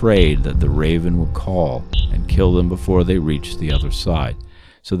be afraid that the raven would call and kill them before they reached the other side.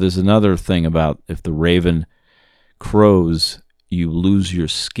 So there's another thing about if the raven crows, you lose your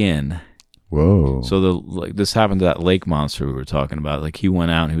skin. Whoa. So this happened to that lake monster we were talking about. Like, he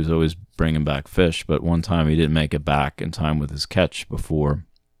went out and he was always bringing back fish, but one time he didn't make it back in time with his catch before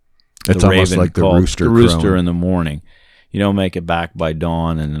it's almost like the rooster in the morning. You don't make it back by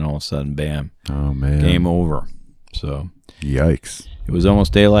dawn, and then all of a sudden, bam. Oh, man. Game over. So, yikes. It was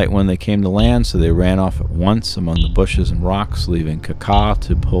almost daylight when they came to land, so they ran off at once among the bushes and rocks, leaving Kaka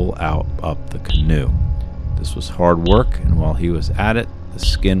to pull up the canoe. This was hard work, and while he was at it, the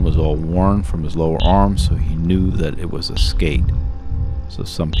skin was all worn from his lower arm, so he knew that it was a skate. So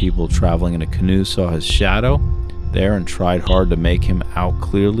some people traveling in a canoe saw his shadow there and tried hard to make him out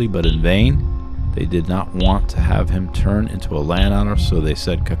clearly, but in vain. They did not want to have him turn into a land otter, so they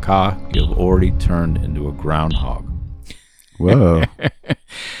said, Kaka, you have already turned into a groundhog. Whoa.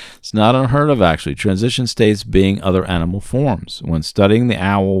 It's not unheard of, actually. Transition states being other animal forms. When studying the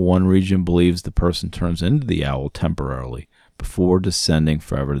owl, one region believes the person turns into the owl temporarily before descending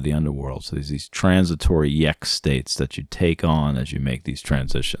forever to the underworld. So there's these transitory yek states that you take on as you make these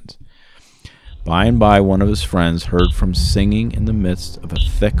transitions. By and by, one of his friends heard from singing in the midst of a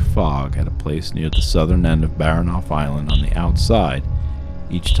thick fog at a place near the southern end of Baranoff Island on the outside.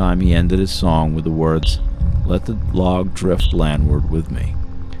 Each time he ended his song with the words, let the log drift landward with me.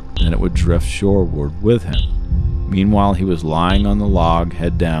 Then it would drift shoreward with him. Meanwhile, he was lying on the log,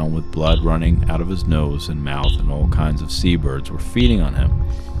 head down, with blood running out of his nose and mouth, and all kinds of seabirds were feeding on him.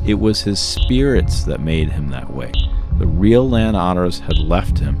 It was his spirits that made him that way. The real land otters had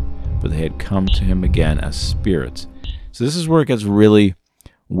left him, but they had come to him again as spirits. So this is where it gets really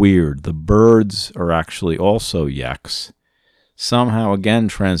weird. The birds are actually also yeks. Somehow, again,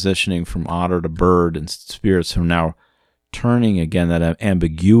 transitioning from otter to bird, and spirits are now turning again that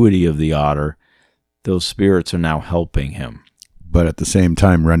ambiguity of the otter. Those spirits are now helping him. But at the same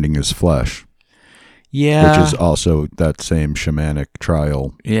time, rending his flesh. Yeah. Which is also that same shamanic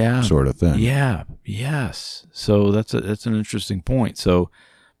trial sort of thing. Yeah. Yes. So that's an interesting point. So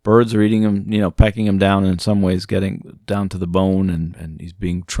birds are eating him, pecking him down, and in some ways getting down to the bone, and he's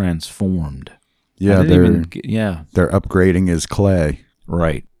being transformed. Yeah, they're upgrading his clay.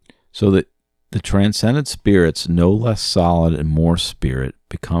 Right. So that the transcendent spirits, no less solid and more spirit,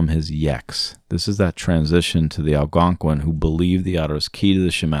 become his yeks. This is that transition to the Algonquin who believe the otter is key to the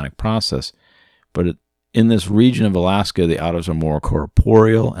shamanic process. But in this region of Alaska, the otters are more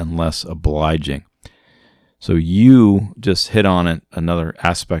corporeal and less obliging. So you just hit on it, another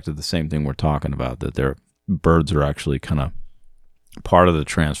aspect of the same thing we're talking about, that their birds are actually kind of part of the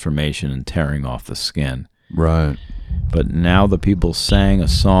transformation and tearing off the skin. Right. But now the people sang a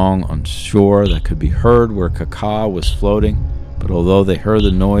song on shore that could be heard where Kaka was floating, but although they heard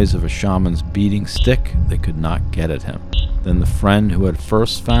the noise of a shaman's beating stick, they could not get at him. Then the friend who had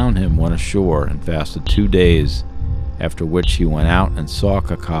first found him went ashore and fasted 2 days, after which he went out and saw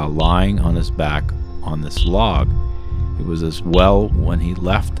Kaka lying on his back on this log. He was as well when he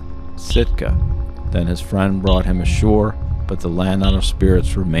left Sitka. Then his friend brought him ashore, but the landowner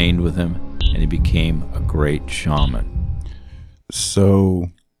spirits remained with him, and he became a great shaman.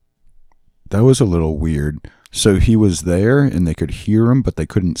 So that was a little weird. So he was there and they could hear him, but they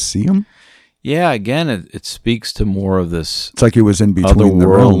couldn't see him? Yeah, again, it speaks to more of this. It's like he was in between the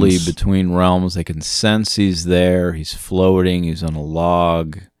otherworldly realms. between realms. They can sense he's there. He's floating. He's on a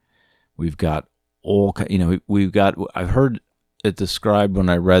log. We've got I've heard it described when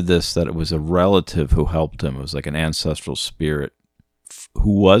I read this that it was a relative who helped him. It was like an ancestral spirit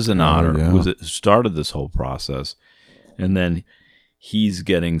who was an otter, who started this whole process. And then he's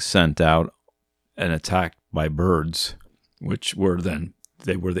getting sent out and attacked by birds, which were then,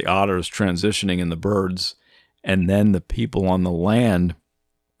 they were the otters transitioning in the birds. And then the people on the land,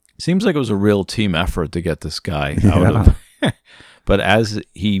 seems like it was a real team effort to get this guy out of. But as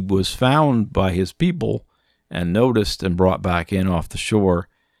he was found by his people and noticed and brought back in off the shore,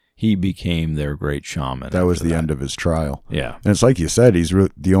 he became their great shaman. That was the end of his trial. Yeah. And it's like you said, he's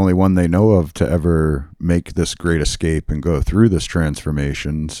the only one they know of to ever make this great escape and go through this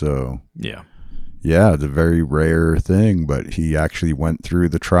transformation. So, yeah, it's a very rare thing, but he actually went through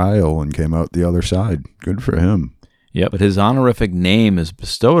the trial and came out the other side. Good for him. Yeah, but his honorific name is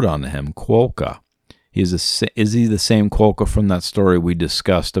bestowed on him, Quokka. Is he the same Quokka from that story we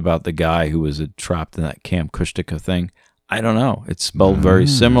discussed about the guy who was trapped in that Camp Kushtaka thing? I don't know. It's spelled very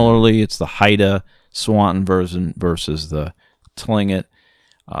similarly. It's the Haida Swanton version versus the Tlingit.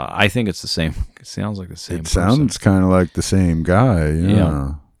 I think it's the same. It sounds like the same person. Sounds kind of like the same guy.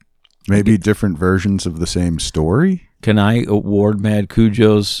 Yeah. Maybe different versions of the same story? Can I award Mad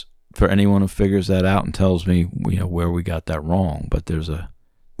Cujos for anyone who figures that out and tells me where we got that wrong? But there's a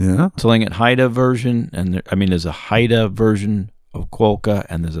Tlingit Haida version, and there's a Haida version of Quokka,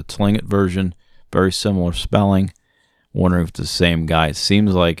 and there's a Tlingit version, very similar spelling. Wondering if it's the same guy. It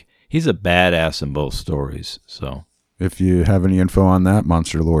seems like he's a badass in both stories. So, if you have any info on that,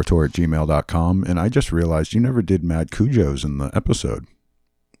 monsterloretour@gmail.com. And I just realized you never did Mad Cujos in the episode.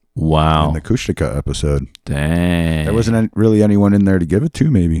 Wow. In the Kushtaka episode. Dang. There wasn't really anyone in there to give it to,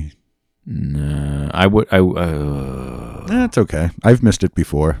 maybe. No, That's okay. I've missed it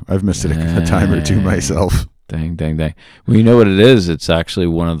before. I've missed it a time or two myself. Dang. Well, you know what it is? It's actually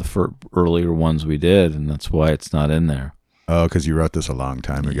one of the earlier ones we did, and that's why it's not in there. Oh, because you wrote this a long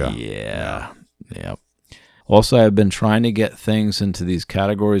time ago. Yeah. Yep. Also, I've been trying to get things into these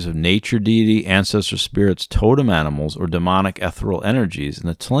categories of nature deity, ancestor spirits, totem animals, or demonic ethereal energies, and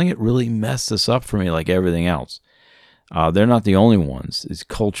the Tlingit really messed this up for me like everything else. They're not the only ones. These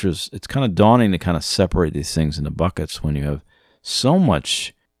cultures, it's kind of daunting to kind of separate these things into buckets when you have so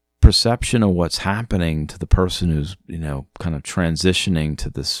much perception of what's happening to the person who's, kind of transitioning to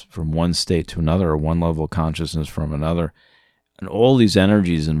this from one state to another, or one level of consciousness from another. And all these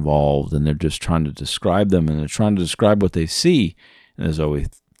energies involved, and they're just trying to describe them, and they're trying to describe what they see. And there's always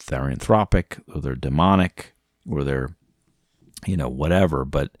therianthropic, or they're demonic, or they're, whatever.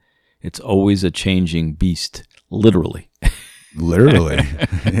 But it's always a changing beast, literally. Literally.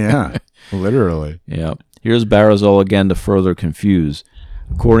 Yeah, literally. Yeah. Here's Barazol again to further confuse.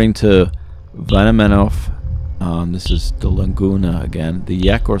 According to Vanamenov, this is the Laguna again, the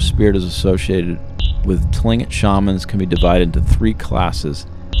Yek or spirit is associated with Tlingit shamans can be divided into three classes.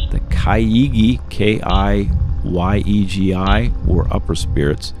 The Kayigi, K-I-Y-E-G-I, or upper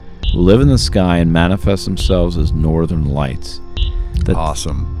spirits, who live in the sky and manifest themselves as northern lights. The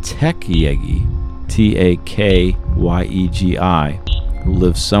awesome. Takyegi, T-A-K-Y-E-G-I, who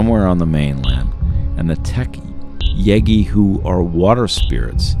live somewhere on the mainland, and the Yegi, who are water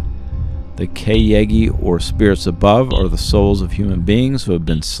spirits. The Kayegi, or spirits above, are the souls of human beings who have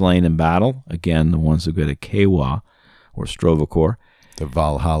been slain in battle. Again, the ones who go to Kawa, or Strovokor. The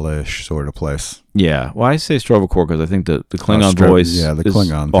Valhalla-ish sort of place. Yeah. Well, I say Strovokor because I think the Klingon voice is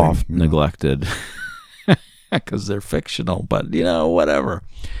Klingon oft thing, neglected. Because they're fictional, but, whatever.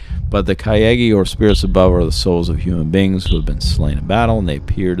 But the Kayegi, or spirits above, are the souls of human beings who have been slain in battle, and they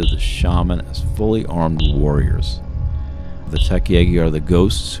appear to the shaman as fully armed warriors. The Takyegi are the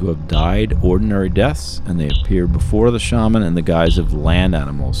ghosts who have died ordinary deaths, and they appear before the shaman in the guise of land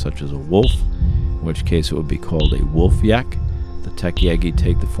animals, such as a wolf, in which case it would be called a wolf yak. The Takyegi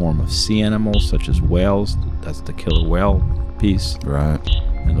take the form of sea animals, such as whales. That's the killer whale piece. Right.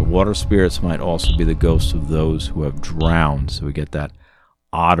 And the water spirits might also be the ghosts of those who have drowned. So we get that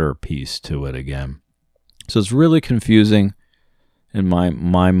otter piece to it again. So it's really confusing in my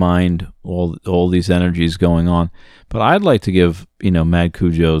mind, all these energies going on. But I'd like to give, Mad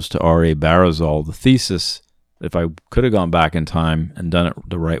Cujos to R.A. Barazol, the thesis. If I could have gone back in time and done it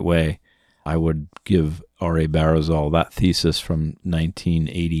the right way, I would give R.A. Barazal that thesis from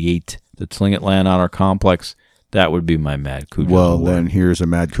 1988, the Tlingit Land Honor Complex. That would be my Mad Cujas Well, award. then here's a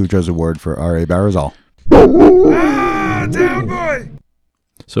Mad Cujas Award for R.A. Barazal. Down boy!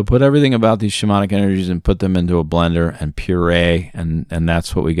 So put everything about these shamanic energies and put them into a blender and puree, and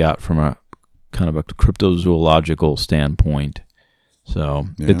that's what we got from a kind of a cryptozoological standpoint. So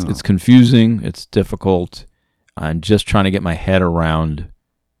it's confusing, it's difficult. I'm just trying to get my head around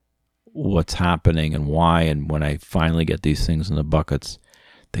what's happening and why, and when I finally get these things in the buckets,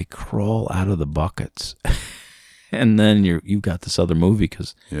 they crawl out of the buckets. And then you've got this other movie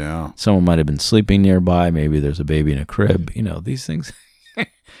because someone might have been sleeping nearby. Maybe there's a baby in a crib. These things.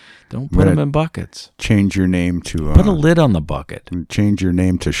 Don't put them in buckets. Change your name to... put a lid on the bucket. Change your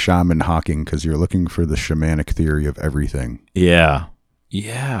name to Shaman Hawking because you're looking for the shamanic theory of everything. Yeah,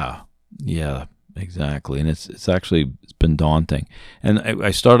 exactly. And it's been daunting. And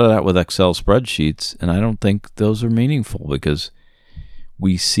I started out with Excel spreadsheets, and I don't think those are meaningful because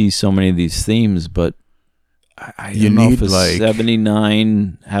we see so many of these themes, but I don't know if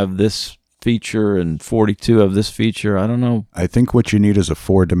 79 have this feature and 42 have this feature. I don't know. I think what you need is a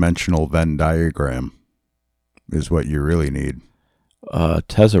 4-dimensional Venn diagram is what you really need.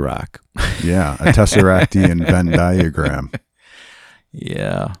 Tesseract. Yeah, a Tesseractian Venn diagram.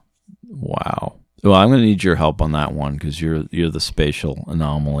 Yeah. Wow. Well, I'm going to need your help on that one because you're the spatial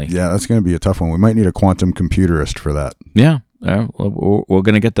anomaly. Yeah, that's going to be a tough one. We might need a quantum computerist for that. Yeah. We're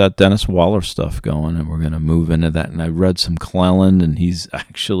going to get that Dennis Waller stuff going, and we're going to move into that. And I read some Cleland, and he's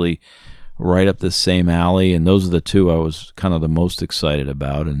actually right up the same alley. And those are the two I was kind of the most excited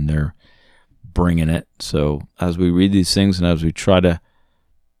about, and they're bringing it. So as we read these things and as we try to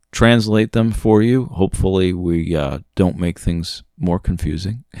translate them for you, hopefully we don't make things more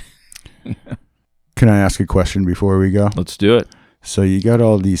confusing. Can I ask a question before we go? Let's do it. So you got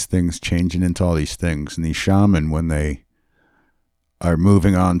all these things changing into all these things, and these shaman, when they are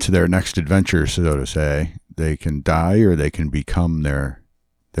moving on to their next adventure, so to say, they can die or they can become their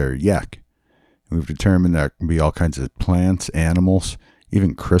yak. And we've determined that can be all kinds of plants, animals,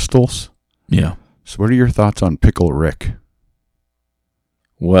 even crystals. Yeah. So what are your thoughts on Pickle Rick?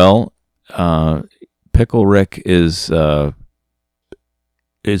 Well, Pickle Rick is it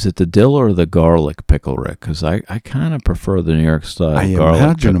the dill or the garlic Pickle Rick? Because I kind of prefer the New York style garlic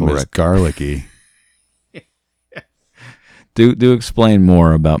imagine Pickle him as Rick. garlicky. Do explain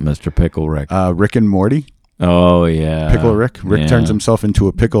more about Mr. Pickle Rick. Rick and Morty? Oh, yeah. Pickle Rick? Rick turns himself into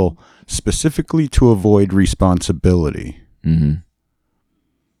a pickle specifically to avoid responsibility. Mm-hmm.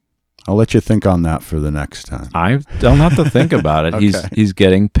 I'll let you think on that for the next time. I don't have to think about it. Okay. He's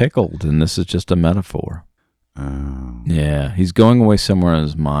getting pickled, and this is just a metaphor. Oh. Yeah, he's going away somewhere in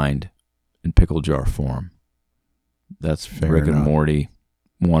his mind in pickle jar form. That's Fair Rick enough. and Morty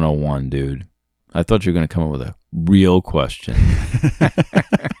 101, dude. I thought you were going to come up with a real question.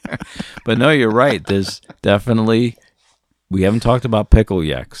 But no, you're right. There's definitely, we haven't talked about pickle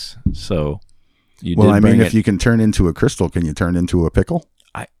yaks. So you Well, did I bring mean, it. if you can turn into a crystal, can you turn into a pickle?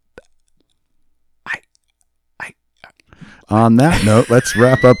 On that note, let's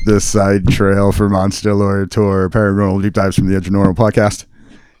wrap up this side trail for Monster Lore Tour Paranormal Deep Dives from the Edge of Normal podcast.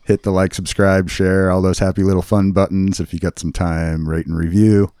 Hit the like, subscribe, share, all those happy little fun buttons. If you got some time, rate and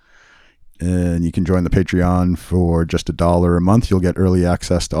review. And you can join the Patreon for just $1 a month. You'll get early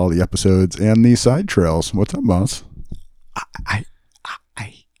access to all the episodes and these side trails. What's up, Moz?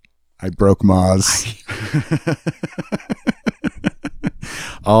 I broke Moz.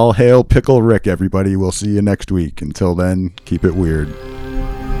 All hail Pickle Rick, everybody. We'll see you next week. Until then, keep it weird.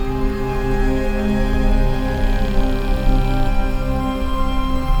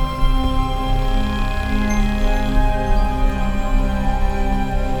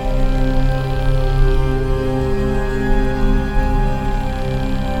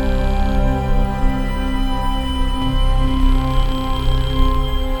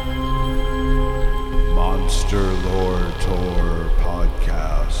 Monster Lore Tour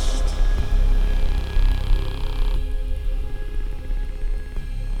Podcast.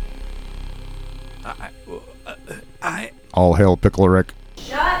 All hail Pickle Rick.